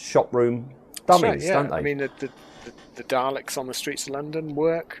past shop room dummies, don't they? I mean, the Daleks on the streets of London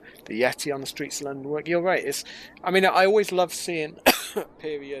work. The Yeti on the streets of London work. You're right. I always love seeing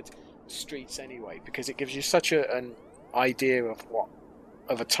period streets anyway, because it gives you such an idea of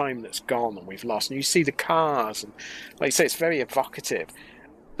a time that's gone and we've lost. And you see the cars, and like you say, it's very evocative.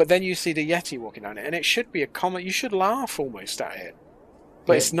 But then you see the Yeti walking down it, and it should be a comment. You should laugh almost at it,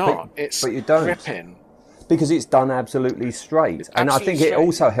 but it's not. But you don't. Gripping. Because it's done absolutely straight. And I think it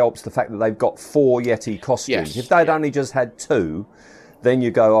also helps the fact that they've got 4 Yeti costumes. If they'd only just had 2, then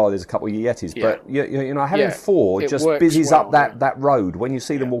you go, there's a couple of Yetis. Yeah. But, having 4 just busies up that road when you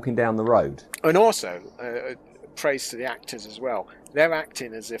see them walking down the road. And also, praise to the actors as well. They're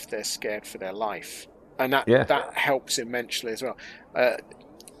acting as if they're scared for their life. And that helps immensely as well.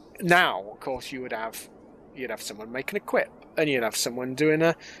 Now, of course, you'd have someone making a quip. And you'd have someone doing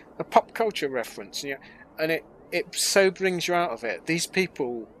a pop culture reference. And it so brings you out of it. These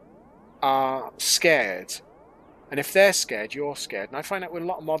people are scared. And if they're scared, you're scared. And I find out with a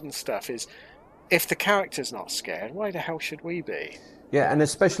lot of modern stuff is, if the character's not scared, why the hell should we be? Yeah, and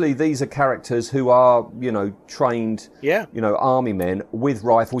especially these are characters who are, trained, army men with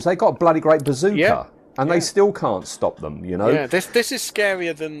rifles. They got a bloody great bazooka. And they still can't stop them, Yeah, this is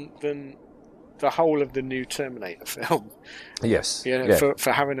scarier than the whole of the new Terminator film. Yes.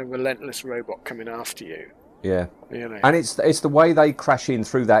 For having a relentless robot coming after you. Yeah. And it's the way they crash in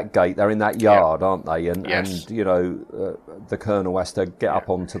through that gate. They're in that yard, aren't they? And the Colonel has to get up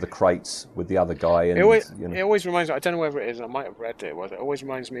onto the crates with the other guy. And it always reminds me. I don't know whether it is. I might have read it. It always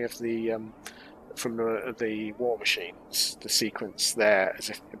reminds me of the from the War Machines. The sequence there,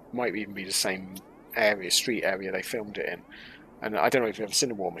 as if it might even be the same street area they filmed it in. And I don't know if you've ever seen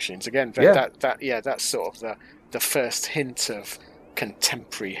the War Machines. Again, that's sort of the first hint of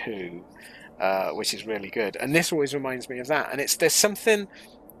contemporary Who, which is really good. And this always reminds me of that. And there's something.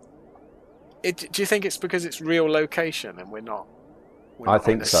 Do you think it's because it's real location and we're not? I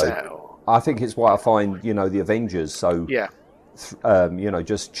think so. Set, I think it's why I find the Avengers so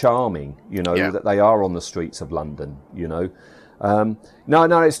just charming. That they are on the streets of London.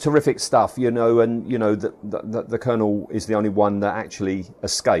 No, it's terrific stuff, and the Colonel is the only one that actually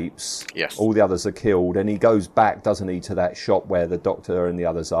escapes. Yes. All the others are killed, and he goes back, doesn't he, to that shop where the Doctor and the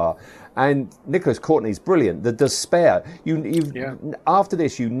others are. And Nicholas Courtney's brilliant. The despair. After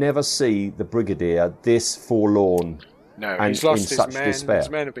this, you never see the Brigadier this forlorn No, and he's lost in his such men. despair. His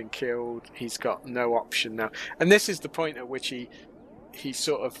men have been killed. He's got no option now. And this is the point at which he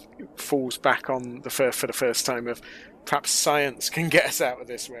sort of falls back on for the first time of perhaps science can get us out of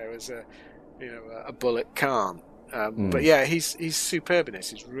this, whereas a bullet can't. But yeah, he's superb in this.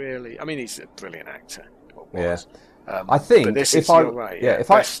 He's really, I mean, he's a brilliant actor. Yeah. I think if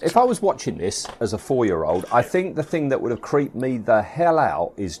I was watching this as a 4-year-old, I think the thing that would have creeped me the hell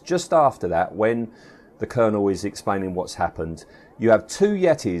out is just after that, when the Colonel is explaining what's happened, you have 2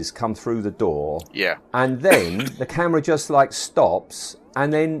 Yetis come through the door, and then the camera just like stops,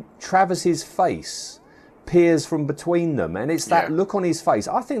 and then Travis's face peers from between them, and it's that look on his face.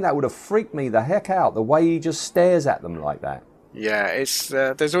 I think that would have freaked me the heck out, the way he just stares at them like that. Yeah, it's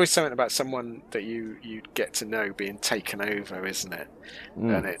there's always something about someone that you get to know being taken over, isn't it?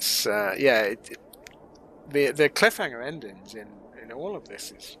 And it's the cliffhanger endings in all of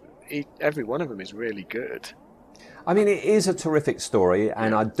this every one of them is really good. I mean, it is a terrific story,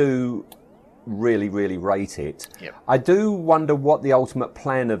 and I do really, really rate it. I do wonder what the ultimate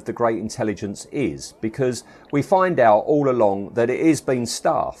plan of the Great Intelligence is, because we find out all along that it has been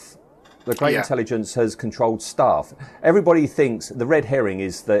staff. The Great Intelligence has controlled staff. Everybody thinks the red herring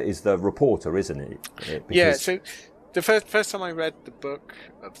is the reporter, isn't it? So the first time I read the book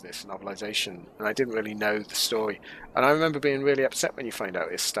of this novelisation, and I didn't really know the story, and I remember being really upset when you find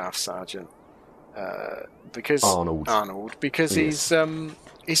out it's Staff Sergeant because Arnold, because he's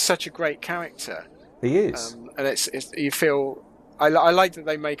such a great character. He is, and it's you feel I like that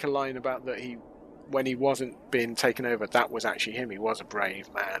they make a line about that when he wasn't being taken over, that was actually him. He was a brave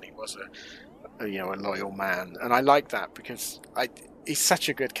man. He was a loyal man, and I like that because he's such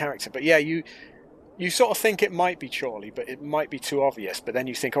a good character. But yeah, you sort of think it might be Chorley, but it might be too obvious. But then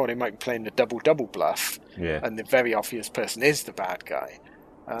you think, they might be playing the double bluff, and the very obvious person is the bad guy.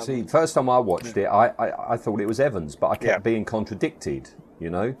 See, first time I watched it, I thought it was Evans, but I kept being contradicted.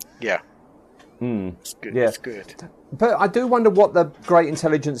 Yeah. It's good. Yeah. It's good. But I do wonder what the Great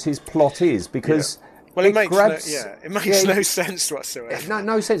Intelligence's plot is, because it makes no sense whatsoever.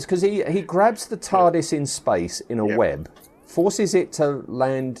 No sense, because he grabs the TARDIS in space in a web, forces it to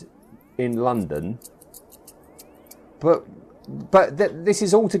land in London, but this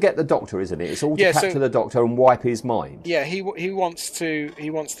is all to get the Doctor, isn't it? It's all to capture the Doctor and wipe his mind. Yeah, he wants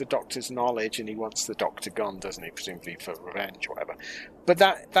the Doctor's knowledge, and he wants the Doctor gone, doesn't he? Presumably for revenge or whatever. But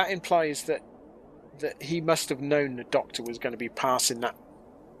that implies that he must have known the Doctor was going to be passing that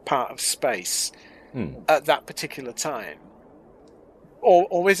part of space at that particular time,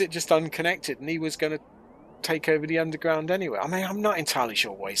 or is it just unconnected and he was going to take over the underground anyway? I mean, I'm not entirely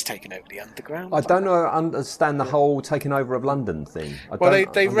sure why he's taken over the underground. I don't understand the whole taking over of London thing. They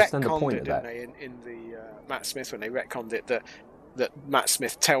retconned it, didn't they, in the Matt Smith, when they retconned it, that Matt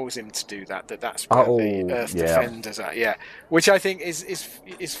Smith tells him to do that's where the Earth Defenders are. Yeah, which I think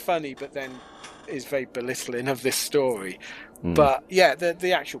is funny, but then is very belittling of this story. But yeah,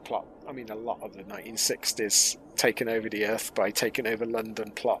 the actual plot, I mean, a lot of the 1960s taking over the Earth by taking over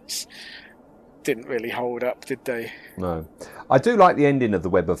London plots didn't really hold up, did they? No. I do like the ending of the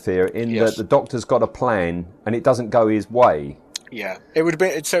Web of Fear in that the Doctor's got a plan and it doesn't go his way. Yeah, it would have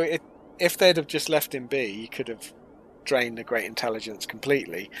been if they'd have just left him be, he could have drained the Great Intelligence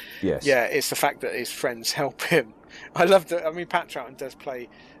completely. Yes. Yeah, it's the fact that his friends help him. I love that. I mean, Pat Troughton does play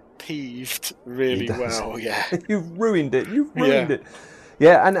peeved really well. Yeah, You've ruined it. It.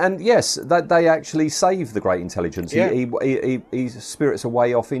 Yeah, and yes, that they actually save the Great Intelligence. Yeah. He spirits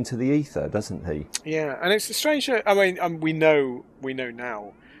away off into the ether, doesn't he? Yeah, and it's a strange. I mean, we know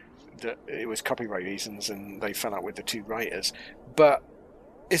now that it was copyright reasons, and they fell out with the 2 writers. But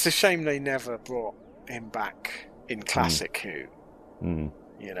it's a shame they never brought him back in classic Who.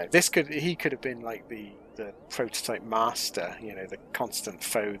 He could have been like the prototype master. The constant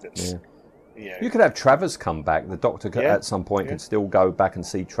foe that's. Yeah. You could have Travers come back. The Doctor at some point could still go back and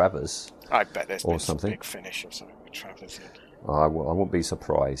see Travers. I bet there's been some big finish or something with Travers. I wouldn't be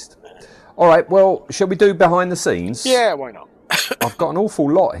surprised. All right, well, shall we do behind the scenes? Yeah, why not? I've got an awful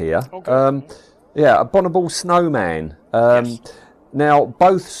lot here. Okay. Abominable Snowman. Now,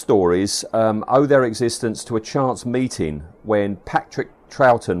 both stories owe their existence to a chance meeting when Patrick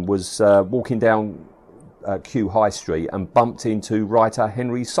Troughton was walking down Kew High Street and bumped into writer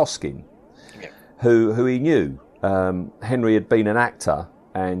Henry Soskin. Who he knew. Henry had been an actor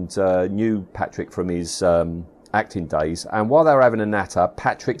and knew Patrick from his acting days. And while they were having a natter,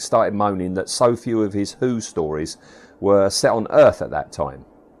 Patrick started moaning that so few of his Who stories were set on Earth at that time.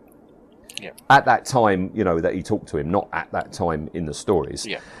 at that time, that he talked to him, not at that time in the stories.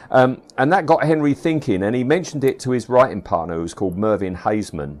 Yeah. And that got Henry thinking, and he mentioned it to his writing partner, who was called Mervyn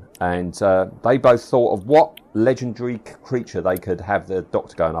Haseman, and they both thought of what legendary creature they could have the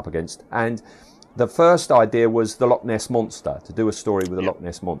Doctor going up against. And the first idea was the Loch Ness Monster, to do a story with the Loch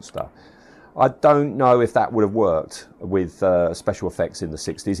Ness Monster. I don't know if that would have worked with special effects in the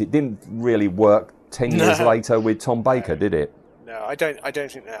 60s. It didn't really work 10 years later with Tom Baker, did it? No, I don't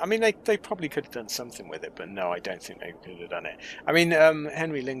think that. I mean, they probably could have done something with it, but no, I don't think they could have done it. I mean,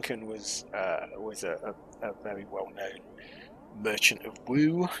 Henry Lincoln was a very well-known merchant of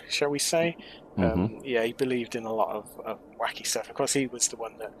woo, shall we say? He believed in a lot of wacky stuff. Of course, he was the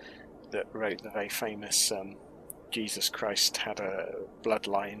one that wrote the very famous Jesus Christ had a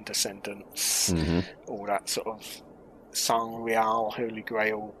bloodline descendants, all that sort of Sang Real, Holy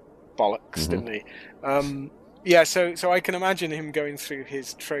Grail bollocks, didn't he? So I can imagine him going through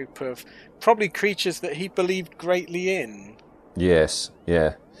his trope of probably creatures that he believed greatly in. Yes,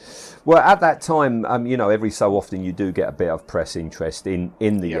 yeah. Well, at that time, every so often you do get a bit of press interest in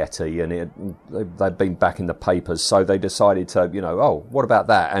the Yeti, and they've been back in the papers, so they decided to, what about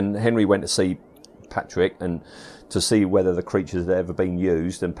that? And Henry went to see Patrick and to see whether the creatures had ever been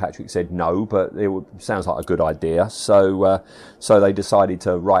used, and Patrick said no, but it sounds like a good idea. So they decided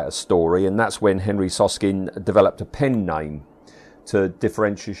to write a story, and that's when Henry Soskin developed a pen name to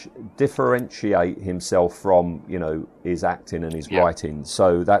differentiate himself from, his acting and his writing.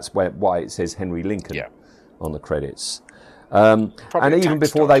 So that's why it says Henry Lincoln on the credits. And even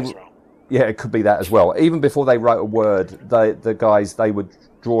before they... Yeah, it could be that as well. Even before they wrote a word, the guys, they were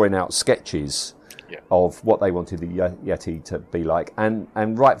drawing out sketches of what they wanted the Yeti to be like. And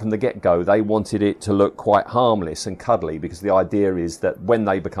right from the get-go, they wanted it to look quite harmless and cuddly, because the idea is that when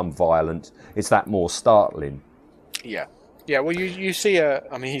they become violent, it's that more startling. Yeah. Yeah, well, you see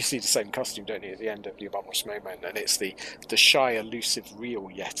you see the same costume, don't you, at the end of The Abominable Snowman, and it's the shy, elusive, real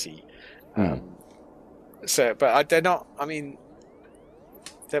Yeti. But they're not,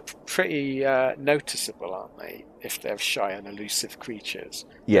 they're pretty noticeable, aren't they, if they're shy and elusive creatures?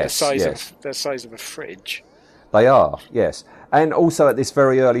 Yes, they're the size of a fridge. They are, yes. And also at this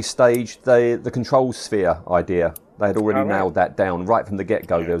very early stage, the control sphere idea, they had already nailed that down. Right from the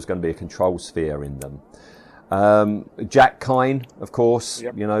get-go, there was going to be a control sphere in them. Jack Kine, of course,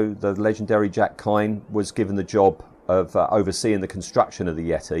 the legendary Jack Kine was given the job of overseeing the construction of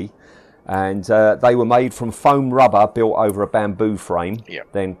the Yeti. And they were made from foam rubber built over a bamboo frame,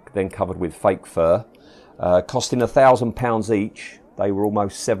 then covered with fake fur, costing £1,000 each. They were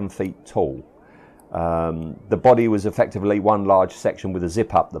almost 7 feet tall. The body was effectively one large section with a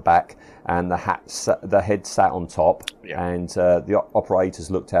zip up the back, and the head sat on top, and the operators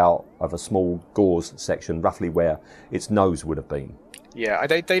looked out of a small gauze section, roughly where its nose would have been. Yeah,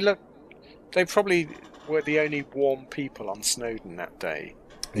 they probably were the only warm people on Snowdon that day.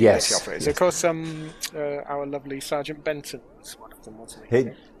 Yes. Of course, our lovely Sergeant Benton was one of them, wasn't he?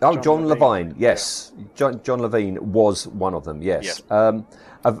 John Levine, yes. John Levine was one of them, yes.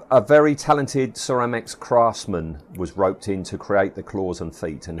 A very talented ceramics craftsman was roped in to create the claws and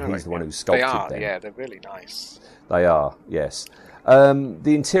feet, and he's the one who sculpted them. Yeah, they're really nice. They are, yes. The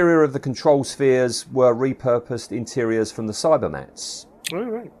interior of the control spheres were repurposed interiors from the Cybermats. Oh,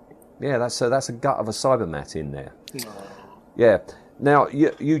 right. Yeah, that's a gut of a Cybermat in there. Oh. Yeah. Now,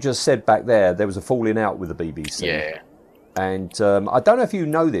 you just said back there was a falling out with the BBC. Yeah. And I don't know if you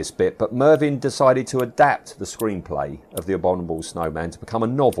know this bit, but Mervyn decided to adapt the screenplay of The Abominable Snowman to become a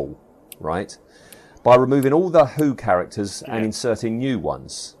novel, right? By removing all the Who characters and inserting new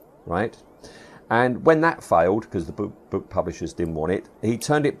ones, right? And when that failed, because the book publishers didn't want it, he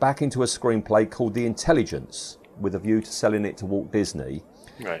turned it back into a screenplay called The Intelligence, with a view to selling it to Walt Disney.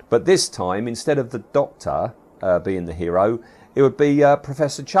 Right. But this time, instead of the Doctor being the hero, it would be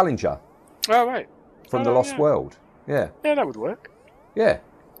Professor Challenger. Oh, right. From The Lost World. Yeah. Yeah, that would work. Yeah.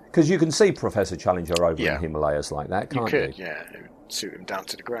 Because you can see Professor Challenger over in the Himalayas like that, can't you? You could, yeah. It would suit him down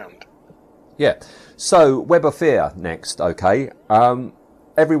to the ground. Yeah. So, Web of Fear next, okay.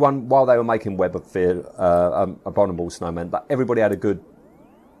 Everyone, while they were making Web of Fear, Abominable Snowman, but everybody had a good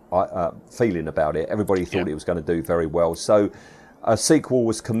feeling about it. Everybody thought it was going to do very well. So, a sequel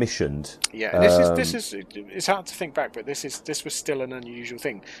was commissioned. Yeah, this is it's hard to think back, but this was still an unusual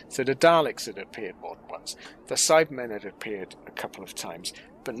thing. So the Daleks had appeared more than once. The Cybermen had appeared a couple of times,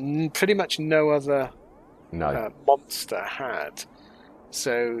 but pretty much no other monster had.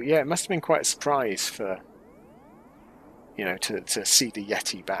 So yeah, it must have been quite a surprise for to see the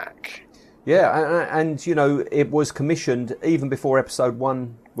Yeti back. Yeah, and it was commissioned even before episode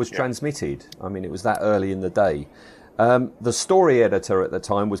 1 was transmitted. I mean, it was that early in the day. The story editor at the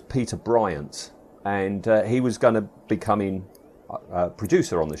time was Peter Bryant, and he was going to becoming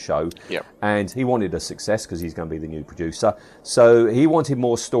producer on the show. Yep. And he wanted a success because he's going to be the new producer. So he wanted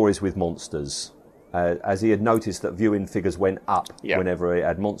more stories with monsters, as he had noticed that viewing figures went up whenever it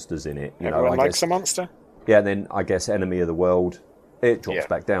had monsters in it. Everyone likes a monster. Yeah, and then I guess Enemy of the World, it drops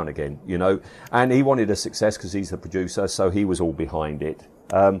back down again, And he wanted a success because he's the producer, so he was all behind it.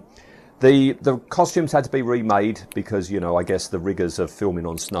 The costumes had to be remade because, I guess the rigours of filming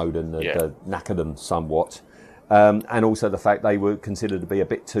on Snowdon had knackered them somewhat. And also the fact they were considered to be a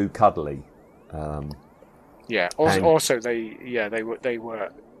bit too cuddly. Also, they were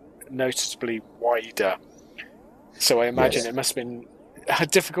noticeably wider. So I imagine it must have been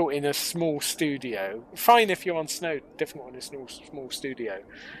difficult in a small studio. Fine if you're on snow, difficult in a small studio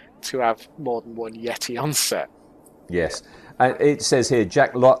to have more than one Yeti on set. Yes. And it says here,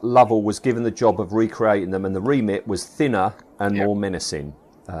 Jack Lovell was given the job of recreating them, and the remit was thinner and more menacing.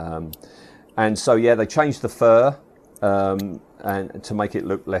 And so, they changed the fur and to make it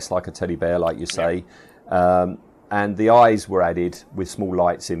look less like a teddy bear, like you say. And the eyes were added with small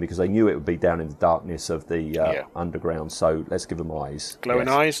lights in because they knew it would be down in the darkness of the underground. So let's give them eyes. Glowing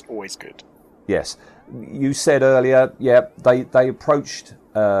eyes, always good. Yes. You said earlier, they approached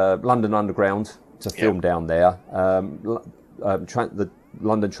London Underground to film down there. The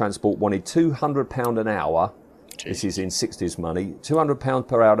London Transport wanted £200 an hour. This is in 60s money. £200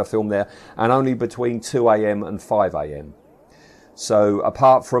 per hour to film there, and only between 2 a.m. and 5 a.m. So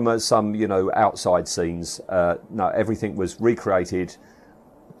apart from some, outside scenes, no, everything was recreated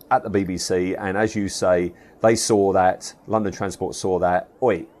at the BBC. And as you say, they saw that, London Transport saw that.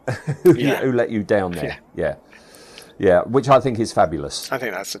 Oi, who let you down there? Yeah, which I think is fabulous. I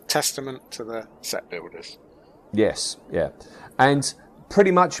think that's a testament to the set builders. Yes, yeah. And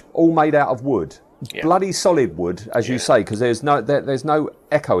pretty much all made out of wood. Yeah. Bloody solid wood, as you say, because there's no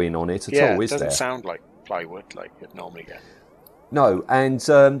echoing on it at all, is there? It doesn't sound like plywood like it normally gets. No, and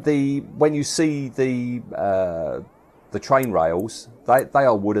when you see the train rails, they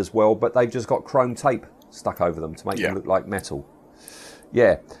are wood as well, but they've just got chrome tape stuck over them to make them look like metal.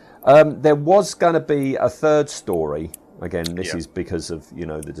 Yeah. There was going to be a third story. Again, this is because of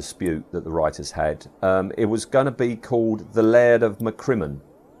the dispute that the writers had. It was going to be called The Laird of Maccrimmon,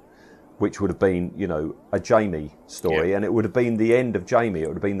 which would have been, a Jamie story, and it would have been the end of Jamie. It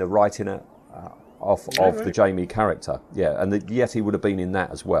would have been the writing of the Jamie character. Yeah, and the Yeti would have been in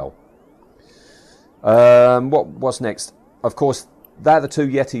that as well. What's next? Of course, they're the two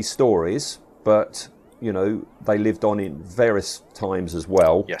Yeti stories, but, they lived on in various times as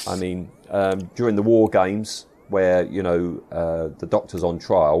well. Yes. I mean, during the war games, where, the Doctor's on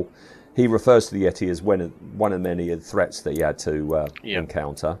trial, he refers to the Yeti as one of many threats that he had to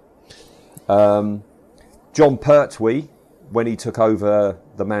encounter. John Pertwee, when he took over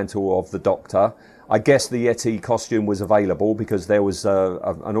the mantle of the Doctor, I guess the Yeti costume was available because there was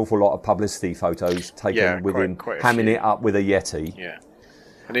an awful lot of publicity photos taken with him hamming it up with a Yeti. Yeah.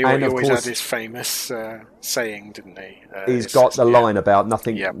 And he always had his famous saying, didn't he? He's got the line about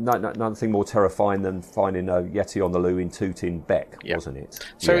nothing more terrifying than finding a Yeti on the loo in Tooting Beck, wasn't it?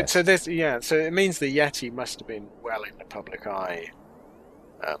 So it means the Yeti must have been well in the public eye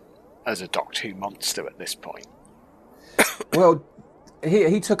as a Doctor Who monster at this point. Well,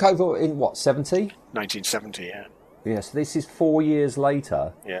 he took over in what, 70? 1970, yeah. Yes, this is 4 years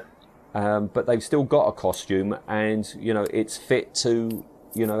later. Yeah. But they've still got a costume, and it's fit to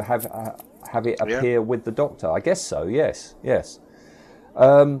have it appear with the Doctor. I guess so. Yes.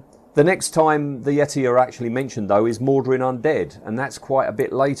 The next time the Yeti are actually mentioned, though, is Mordrin Undead, and that's quite a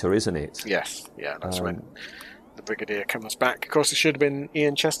bit later, isn't it? Yes. Yeah, that's when the Brigadier comes back. Of course, it should have been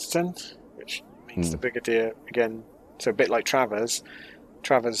Ian Chesterton, which means the Brigadier again. So a bit like Travers.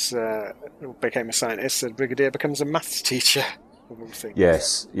 Travers became a scientist, so the Brigadier becomes a maths teacher.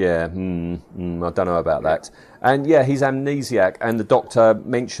 Yes, yeah. I don't know about that. And he's amnesiac, and the Doctor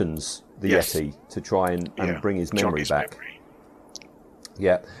mentions the Yeti to try and bring his memory back.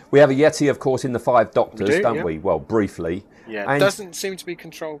 Yeah, we have a Yeti, of course, in the Five Doctors, don't we? Well, briefly. Yeah, and it doesn't seem to be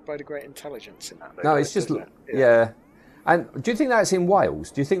controlled by the Great Intelligence in that. No, it's just And do you think that's in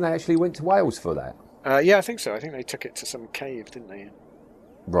Wales? Do you think they actually went to Wales for that? Yeah, I think so. I think they took it to some cave, didn't they?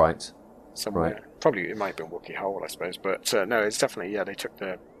 Right. Somewhere. Right. Probably it might have been Wookiee Hole, I suppose. But no, it's definitely, they took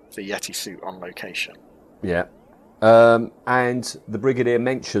the Yeti suit on location. Yeah. And the Brigadier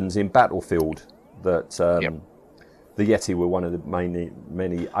mentions in Battlefield that the Yeti were one of the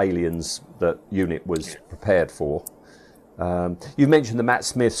many aliens that UNIT was prepared for. You mentioned the Matt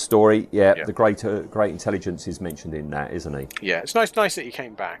Smith story. Yeah. The Great Intelligence is mentioned in that, isn't he? Yeah, it's nice that he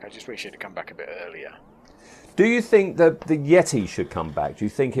came back. I just wish he'd have come back a bit earlier. Do you think that the Yeti should come back? Do you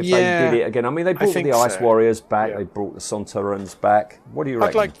think if they did it again? I mean, they brought the Ice Warriors back. They brought the Sontarans back. What do you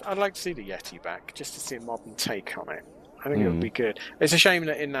reckon? I'd like to see the Yeti back, just to see a modern take on it. I think it would be good. It's a shame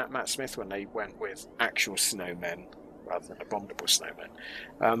that in that Matt Smith one they went with actual snowmen rather than abominable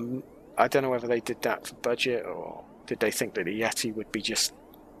snowmen. I don't know whether they did that for budget or did they think that the Yeti would be just,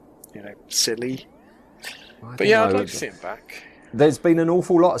 silly. But I'd like to see him back. There's been an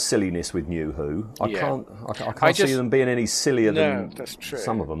awful lot of silliness with New Who. I can't see them being any sillier than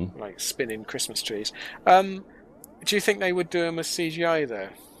some of them. Like spinning Christmas trees. Do you think they would do them as CGI though?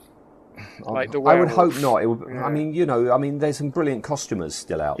 Like the werewolf? I would hope not. It would, I mean, there's some brilliant costumers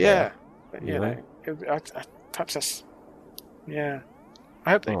still out there. Yeah, but, perhaps that's. Yeah,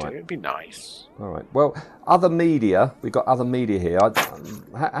 I hope they do. It'd be nice. All right. Well, other media. We've got other media here.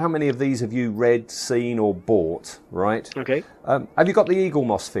 How many of these have you read, seen, or bought? Right. Okay. Have you got the Eagle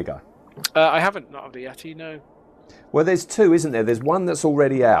Moss figure? I haven't. Not of the Yeti. No. Well, there's two, isn't there? There's one that's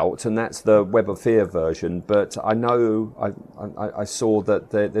already out, and that's the Web of Fear version. But I know I saw that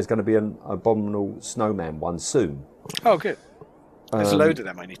there's going to be an Abominable Snowman one soon. Oh, good. There's a load of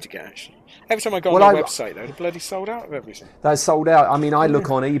them I need to get, actually. Every time I go on the website, though, they're bloody sold out of everything. They're sold out. I mean, I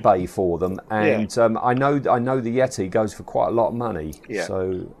look on eBay for them, and I know the Yeti goes for quite a lot of money. Yeah.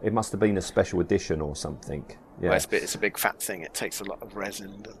 So it must have been a special edition or something. Yeah. Well, it's a big fat thing. It takes a lot of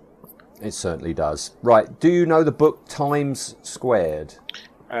resin. It certainly does. Right. Do you know the book Times Squared?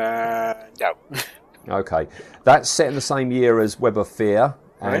 No. Okay. That's set in the same year as Web of Fear,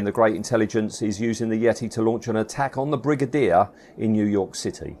 and the Great Intelligence is using the Yeti to launch an attack on the Brigadier in New York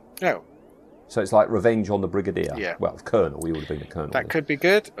City. Oh. So it's like Revenge on the Brigadier. Yeah. Well, Colonel. He would have been a Colonel. That could be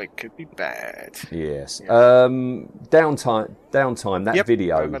good, or it could be bad. Yes. Yeah. Downtime, that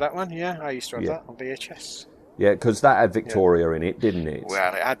video. Remember that one? Yeah, I used to have that on VHS. Yeah, because that had Victoria in it, didn't it?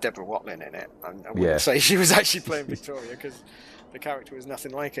 Well, it had Deborah Watling in it. I wouldn't say she was actually playing Victoria because the character was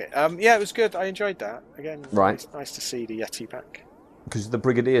nothing like it. It was good. I enjoyed that. Again, it's nice to see the Yeti back. Because the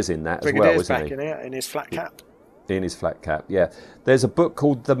Brigadier's in that as well, isn't he? Brigadier's back in his flat cap. In his flat cap, yeah. There's a book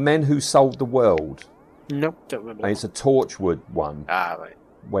called The Men Who Sold the World. Nope, don't remember. And it's a Torchwood one. Ah, right.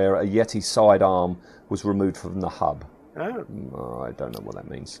 Where a Yeti sidearm was removed from the hub. Oh. I don't know what that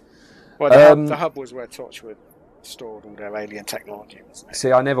means. Well, the hub was where Torchwood stored all their alien technology, wasn't it?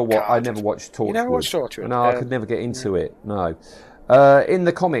 See, I never watched Torchwood. You never watched Torchwood? No, I could never get into it. No. In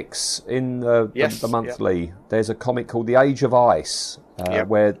the comics, in the monthly, there's a comic called The Age of Ice,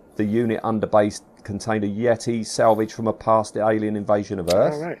 where the unit under base contained a Yeti salvaged from a past alien invasion of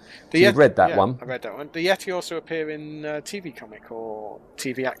Earth. Oh, right. You've read that one? I read that one. The Yeti also appear in TV comic or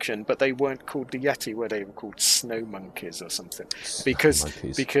TV action, but they weren't called the Yeti, were they? Were called Snow Monkeys or something.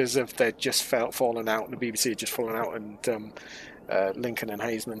 Because of they'd just fallen out, and the BBC had just fallen out, and Lincoln and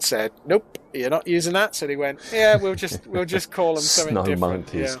Haseman said, "Nope, you're not using that." So they went, "Yeah, we'll just call them something Snow different."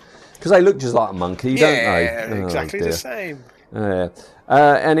 Monkeys. Because they look just like a monkey, don't they? Yeah, exactly the same.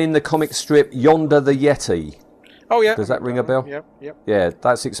 And in the comic strip, Yonder the Yeti. Oh, yeah. Does that ring a bell? Yep. Yeah,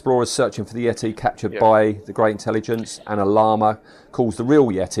 that's explorers searching for the Yeti captured by the Great Intelligence, and a llama calls the real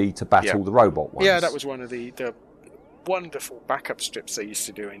Yeti to battle the robot ones. Yeah, that was one of the wonderful backup strips they used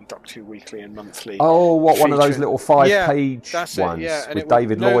to do in Doctor Who Weekly and Monthly. Oh, one of those little 5-page ones with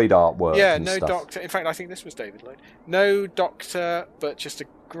David Lloyd artwork and no stuff. Doctor. In fact, I think this was David Lloyd. No Doctor, but just a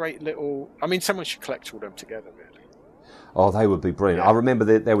great little... I mean, someone should collect all them together, really. Oh, they would be brilliant. I remember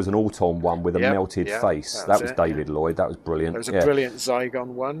there was an Auton one with a melted face. That was David Lloyd. That was brilliant. There was a brilliant Zygon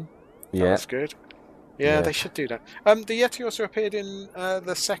one. That was good. Yeah, they should do that. The Yeti also appeared in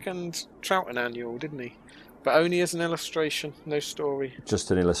the second Troughton annual, didn't he? But only as an illustration, no story.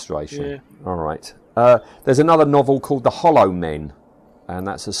 Just an illustration. Yeah. All right. There's another novel called The Hollow Men, and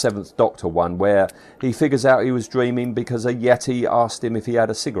that's a Seventh Doctor one where he figures out he was dreaming because a Yeti asked him if he had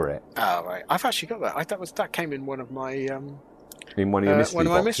a cigarette. Oh, right. I've actually got that. That came in one of my... in one of your mystery boxes? One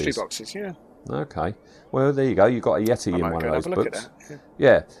of my mystery boxes, yeah. Okay. Well, there you go. You've got a Yeti in one of those books. At that.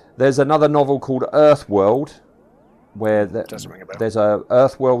 Yeah. There's another novel called Earthworld, where doesn't ring a bell. There's a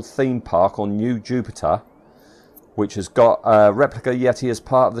Earthworld theme park on New Jupiter, which has got a replica Yeti as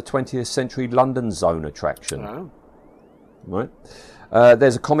part of the 20th Century London Zone attraction. Oh. Right.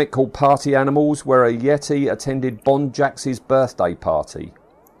 There's a comic called Party Animals, where a Yeti attended Bon Jax's birthday party.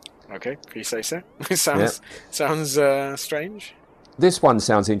 Okay, if you say so. It sounds strange. This one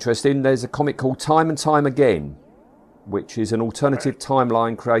sounds interesting. There's a comic called Time and Time Again, which is an alternative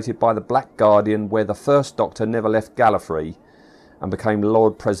timeline created by the Black Guardian, where the first Doctor never left Gallifrey and became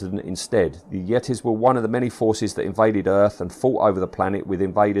Lord President instead. The Yetis were one of the many forces that invaded Earth and fought over the planet with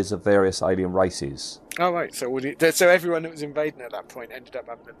invaders of various alien races. Oh, right. So everyone that was invading at that point ended up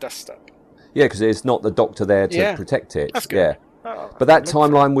having a dust-up. Yeah, because there's not the Doctor there to protect it. That's good. Yeah. But that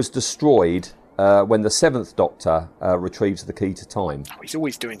timeline was destroyed when the 7th Doctor retrieves the key to time. Oh, he's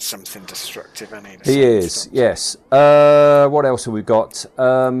always doing something destructive, isn't he? He is, yes. What else have we got?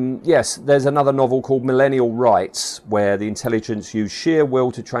 Yes, there's another novel called Millennial Rights, where the intelligence used sheer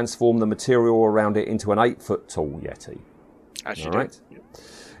will to transform the material around it into an 8-foot tall Yeti. As you All do. right.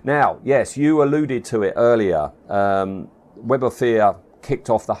 Now, yes, you alluded to it earlier. Web of Fear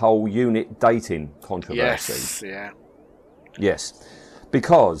kicked off the whole unit dating controversy. Yes, Yes,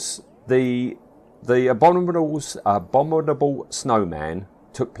 because the Abominable Snowman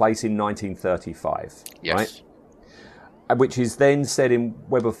took place in 1935, right? Which is then said in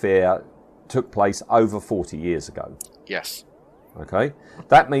Web of Fear took place over 40 years ago. Yes. Okay?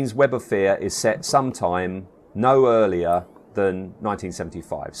 That means Web of Fear is set sometime no earlier than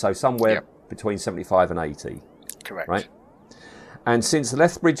 1975, so somewhere between 75 and 80. Correct. Right? And since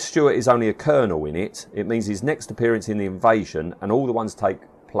Lethbridge Stewart is only a colonel in it, it means his next appearance in the invasion and all the ones take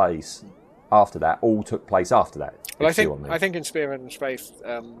place after that all took place after that. Well, I think in Spearhead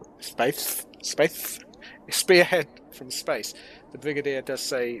from Space, the Brigadier does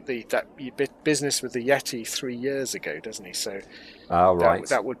say that business with the Yeti 3 years ago, doesn't he? So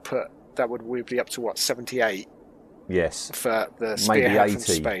that would be up to what, 78? Yes. For the maybe Spearhead 80. from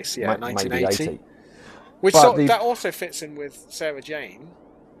Space, yeah, Maybe 1980. 80. Which that also fits in with Sarah Jane.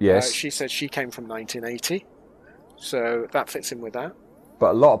 Yes. She said she came from 1980, so that fits in with that.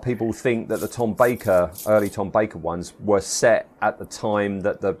 But a lot of people think that the early Tom Baker ones were set at the time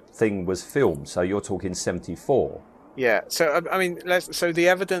that the thing was filmed. So you're talking 74. Yeah. So I mean, so the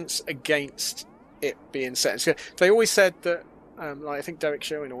evidence against it being set. So they always said that. I think Derek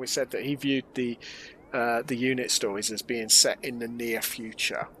Sherwin always said that he viewed the unit stories as being set in the near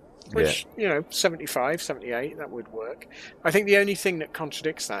future. Which, 75, 78, that would work. I think the only thing that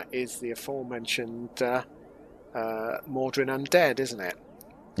contradicts that is the aforementioned Mordrin Undead, isn't it?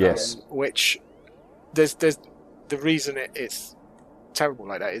 Yes. Which there's the reason it's terrible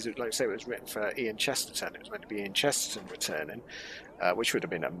like that is, like I say, it was written for Ian Chesterton. It was meant to be Ian Chesterton returning, which would have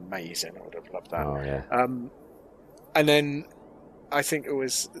been amazing. I would have loved that. Oh yeah. And then I think it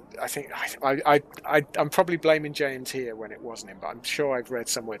was. I'm probably blaming JNT here when it wasn't him, but I'm sure I've read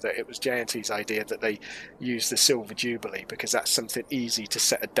somewhere that it was JNT's idea that they use the Silver Jubilee because that's something easy to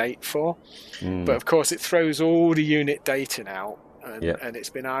set a date for. But of course, it throws all the unit dating out, and it's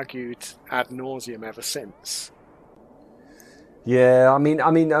been argued ad nauseum ever since. Yeah, I mean,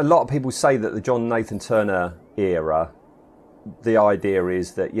 a lot of people say that the John Nathan Turner era, the idea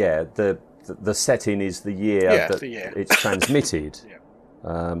is that the setting is the year it's transmitted.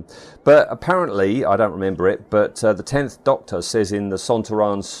 But apparently, I don't remember it, but the 10th Doctor says in the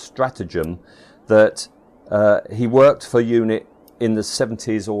Sontaran Stratagem that he worked for UNIT in the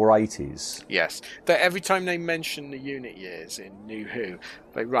 70s or 80s. Yes, that every time they mention the UNIT years in New Who,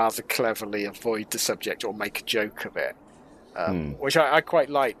 they rather cleverly avoid the subject or make a joke of it, which I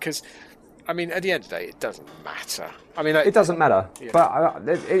quite like, because I mean, at the end of the day, it doesn't matter. I mean, it doesn't matter, but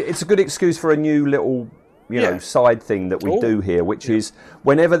it's a good excuse for a new little, side thing that we do here, which is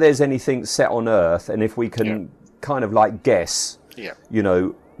whenever there's anything set on Earth, and if we can kind of like guess,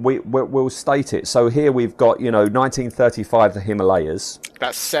 we'll state it. So here we've got, 1935, the Himalayas.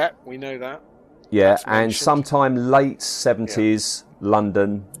 That's set. We know that. Yeah, and sometime late 70s.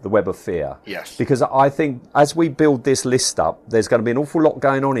 London, the Web of Fear. Yes. Because I think as we build this list up, there's going to be an awful lot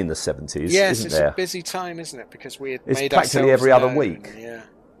going on in the 70s, yes, isn't it's there? A busy time, isn't it? Because it's practically every other week. Yeah.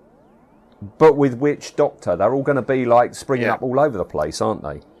 But with which Doctor? They're all going to be like springing up all over the place, aren't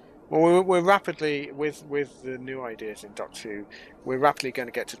they? Well, we're rapidly, with the new ideas in Doctor Who, we're rapidly going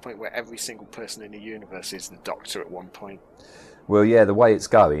to get to the point where every single person in the universe is the Doctor at one point. Well, yeah, the way it's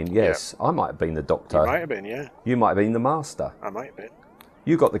going, yes. Yeah. I might have been the Doctor. You might have been, yeah. You might have been the Master. I might have been.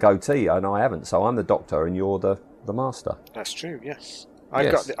 You got the goatee, and I haven't, so I'm the Doctor, and you're the Master. That's true, yes.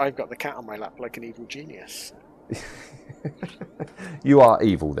 I've got the cat on my lap like an evil genius. You are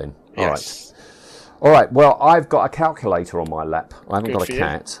evil, then. Yes. All right. Well, I've got a calculator on my lap. I haven't got a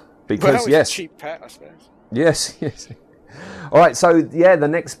cat. Because, it's a cheap pet, I suppose. Yes. All right, so the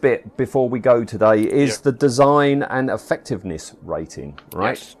next bit before we go today is the design and effectiveness rating,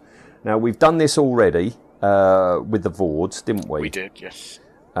 right? Yes. Now, we've done this already with the Vords, didn't we? We did, yes.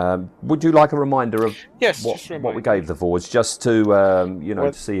 Would you like a reminder of what we gave the Vords, just to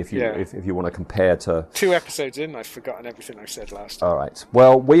to see if you want to compare to 2 episodes in? I've forgotten everything I said last time. All right.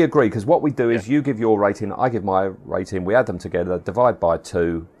 Well, we agree, because what we do is you give your rating, I give my rating, we add them together, divide by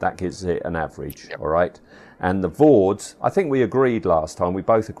 2, that gives it an average. All right. And the Vords, I think we agreed last time, we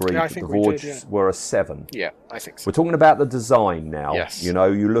both agreed Yeah, I that think the we Vords did, yeah. were a 7. Yeah, I think so. We're talking about the design now. Yes. You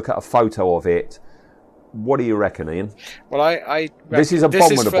know, you look at a photo of it. What do you reckon, Ian? Well, I This is reckon-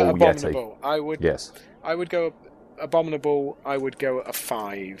 abominable, for Yeti. abominable. I would. Yes. I would go abominable. I would go a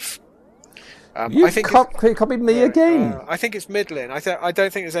 5. You I think copied me again. I think it's middling. I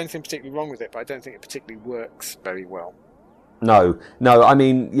don't think there's anything particularly wrong with it, but I don't think it particularly works very well. No. I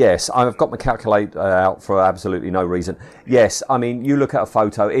mean, yes, I've got my calculator out for absolutely no reason. Yes, I mean, you look at a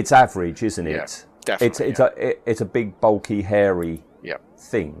photo, it's average, isn't it? Yeah, definitely. It's a big, bulky, hairy Yeah.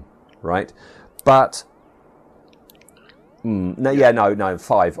 thing, right? But no,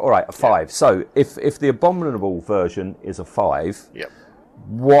 5. All right, a 5. Yeah. So if the abominable version is a 5, Yeah.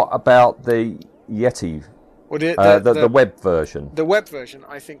 what about the Yeti? Well, the web version. The web version,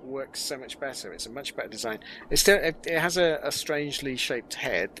 I think, works so much better. It's a much better design. It has a strangely shaped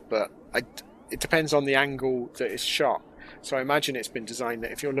head, but it depends on the angle that it's shot. So I imagine it's been designed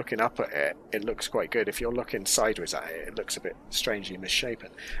that if you're looking up at it, it looks quite good. If you're looking sideways at it, it looks a bit strangely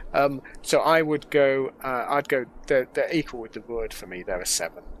misshapen. So I would go. I'd go. They're equal with the word for me. They're a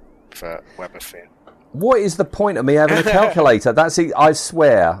 7 for Web of Fear. What is the point of me having a calculator? I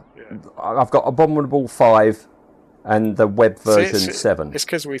swear, I've got abominable 5 and the web version 7. It's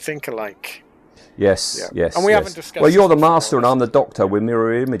because we think alike. Yes. And we haven't discussed. Well, you're the this before. master and I'm the doctor. We're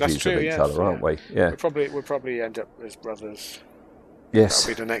mirror That's images true, of each yes, other, aren't we? Yeah. We'll probably end up as brothers. Yes.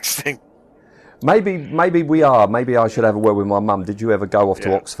 That'll be the next thing. Maybe we are. Maybe I should have a word with my mum. Did you ever go off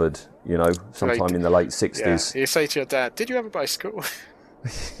to Oxford? You know, sometime in the late 60s. Yeah. You say to your dad, "Did you have a bicycle?"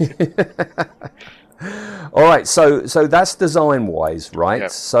 All right, so that's design-wise, right?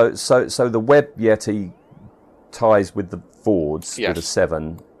 Yep. So the Web Yeti ties with the Vords Yes. with a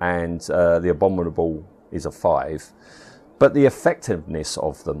 7, and the Abominable is a 5. But the effectiveness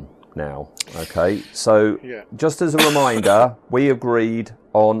of them now, okay? So just as a reminder, we agreed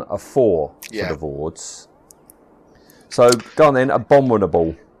on a 4 for the Vords. So go on then,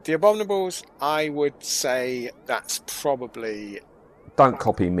 Abominable. The Abominables, I would say that's probably... Don't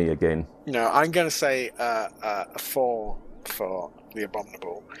copy me again. No, I'm going to say a 4 for the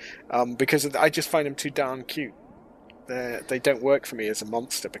Abominable, because I just find them too darn cute. They don't work for me as a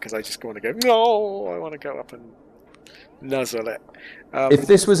monster because I just want to go, no, I want to go up and nuzzle it. If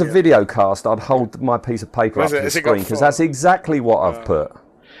this was a video cast, I'd hold my piece of paper up to the screen because that's exactly what I've put.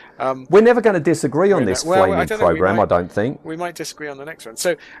 We're never going to disagree on this flaming program, I don't think. We might disagree on the next one.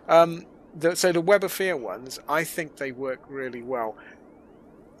 So, the Web of Fear ones, I think they work really well.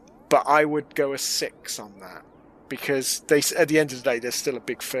 But I would go a 6 on that because at the end of the day, there's still a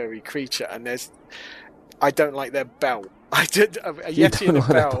big furry creature, and I don't like their belt. A Yeti and a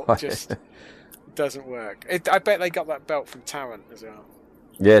belt just doesn't work. I bet they got that belt from Tarrant as well.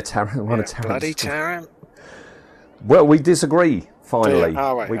 Yeah, Tarrant, one of Tarrant's. Bloody Tarrant. Well, we disagree. Finally,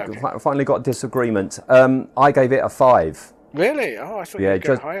 we finally got disagreement. I gave it a 5. Really? Oh, I thought you'd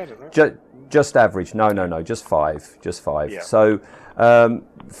go higher than that. Just average. No, just 5. Just 5. Yeah. So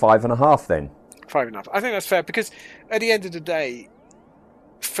 5.5 then. 5.5. I think that's fair because at the end of the day,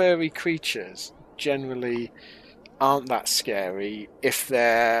 furry creatures generally aren't that scary if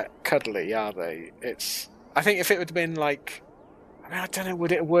they're cuddly, are they? I think if it would have been like, I don't know,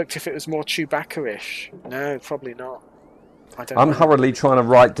 would it have worked if it was more Chewbacca-ish? No, probably not. I'm hurriedly trying to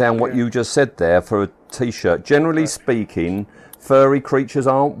write down what you just said there for a T-shirt. Generally speaking, furry creatures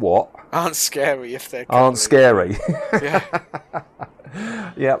aren't scary if they're cuddly. Aren't scary. Yeah.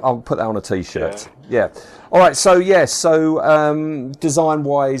 Yeah, I'll put that on a T-shirt. Yeah. All right. So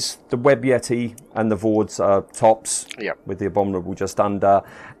design-wise, the Web Yeti and the Vords are tops. Yeah. With the Abominable just under,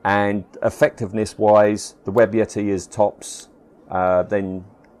 and effectiveness-wise, the Web Yeti is tops. Then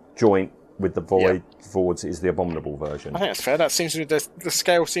joint with the Vords is the Abominable version. I think that's fair. That seems to be the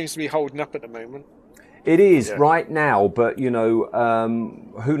scale seems to be holding up at the moment. It is right now, but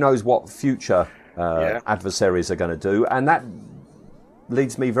who knows what future adversaries are going to do, and that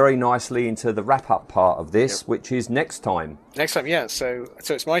leads me very nicely into the wrap-up part of this, which is next time. Next time, yeah. So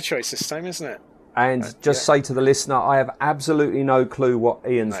it's my choice this time, isn't it? And say to the listener, I have absolutely no clue what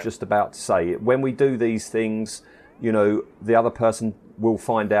Ian's just about to say. When we do these things, the other person will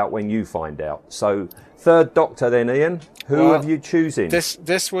find out when you find out. So, third Doctor then, Ian. Who have you choosing?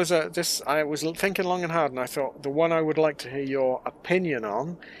 I was thinking long and hard, and I thought the one I would like to hear your opinion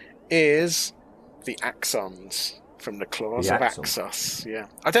on is the Axons from the Claws of Axos. Yeah,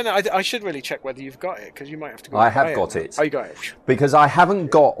 I don't know. I should really check whether you've got it because you might have to go. I have got it. Oh, you got it because I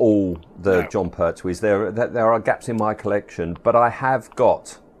haven't got all the John Pertwees. There are gaps in my collection, but I have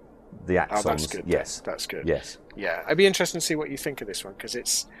got the Axons. Oh, that's good. Yes, that's good. Yes. Yeah, I'd be interested to see what you think of this one because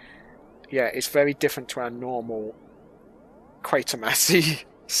it's it's very different to our normal Quatermassey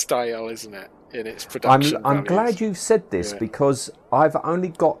style, isn't it? In its production. I'm glad you said this because I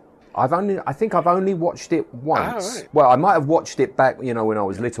think I've only watched it once. Oh, right. Well, I might have watched it back, when I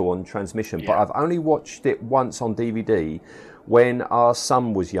was little on transmission, but I've only watched it once on DVD when our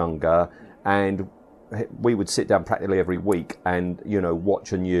son was younger, and we would sit down practically every week and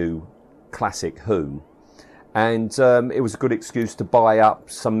watch a new classic Who, and it was a good excuse to buy up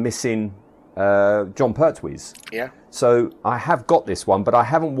some missing John Pertwee's. Yeah. So I have got this one, but I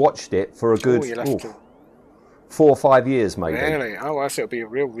haven't watched it for a good 4 or 5 years, maybe. Really? Oh, well, so it'll be a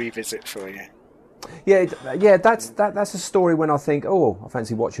real revisit for you. Yeah. That's a story when I think, I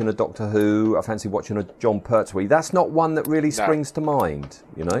fancy watching a Doctor Who, I fancy watching a John Pertwee. That's not one that really springs to mind,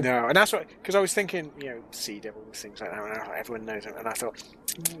 No, and that's what, because I was thinking, Sea Devils, things like that, and I thought everyone knows it, and I thought,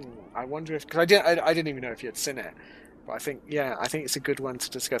 I wonder if, because I didn't even know if you had seen it, but I think it's a good one to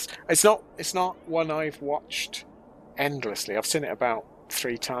discuss. It's not one I've watched endlessly. I've seen it about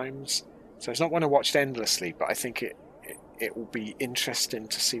 3 times, so it's not one I watched endlessly, but I think it will be interesting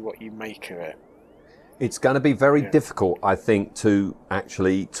to see what you make of it. It's going to be very difficult, I think, to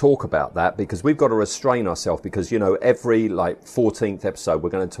actually talk about that, because we've got to restrain ourselves, because every 14th episode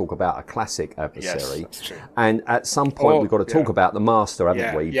we're going to talk about a classic adversary. Yes, that's true. And at some point we've got to talk about the Master,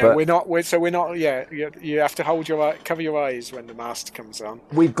 haven't we? Yeah, but we're not. You have to cover your eyes when the Master comes on.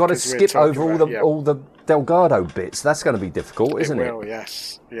 We've got to skip over all the Delgado bits. That's going to be difficult, isn't it? It will,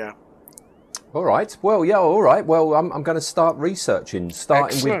 yes. Yeah. All right. Well, all right. Well, I'm going to start researching,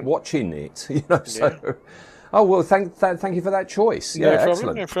 starting with watching it. Oh well, thank you for that choice. No problem,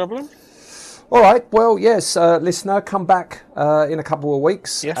 excellent. No problem. All right. Well, yes, listener, come back in a couple of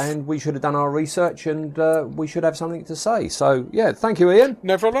weeks, and we should have done our research, and we should have something to say. So, thank you, Ian.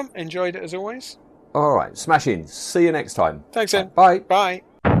 No problem. Enjoyed it as always. All right. Smash in. See you next time. Thanks, Ian. Bye. Bye.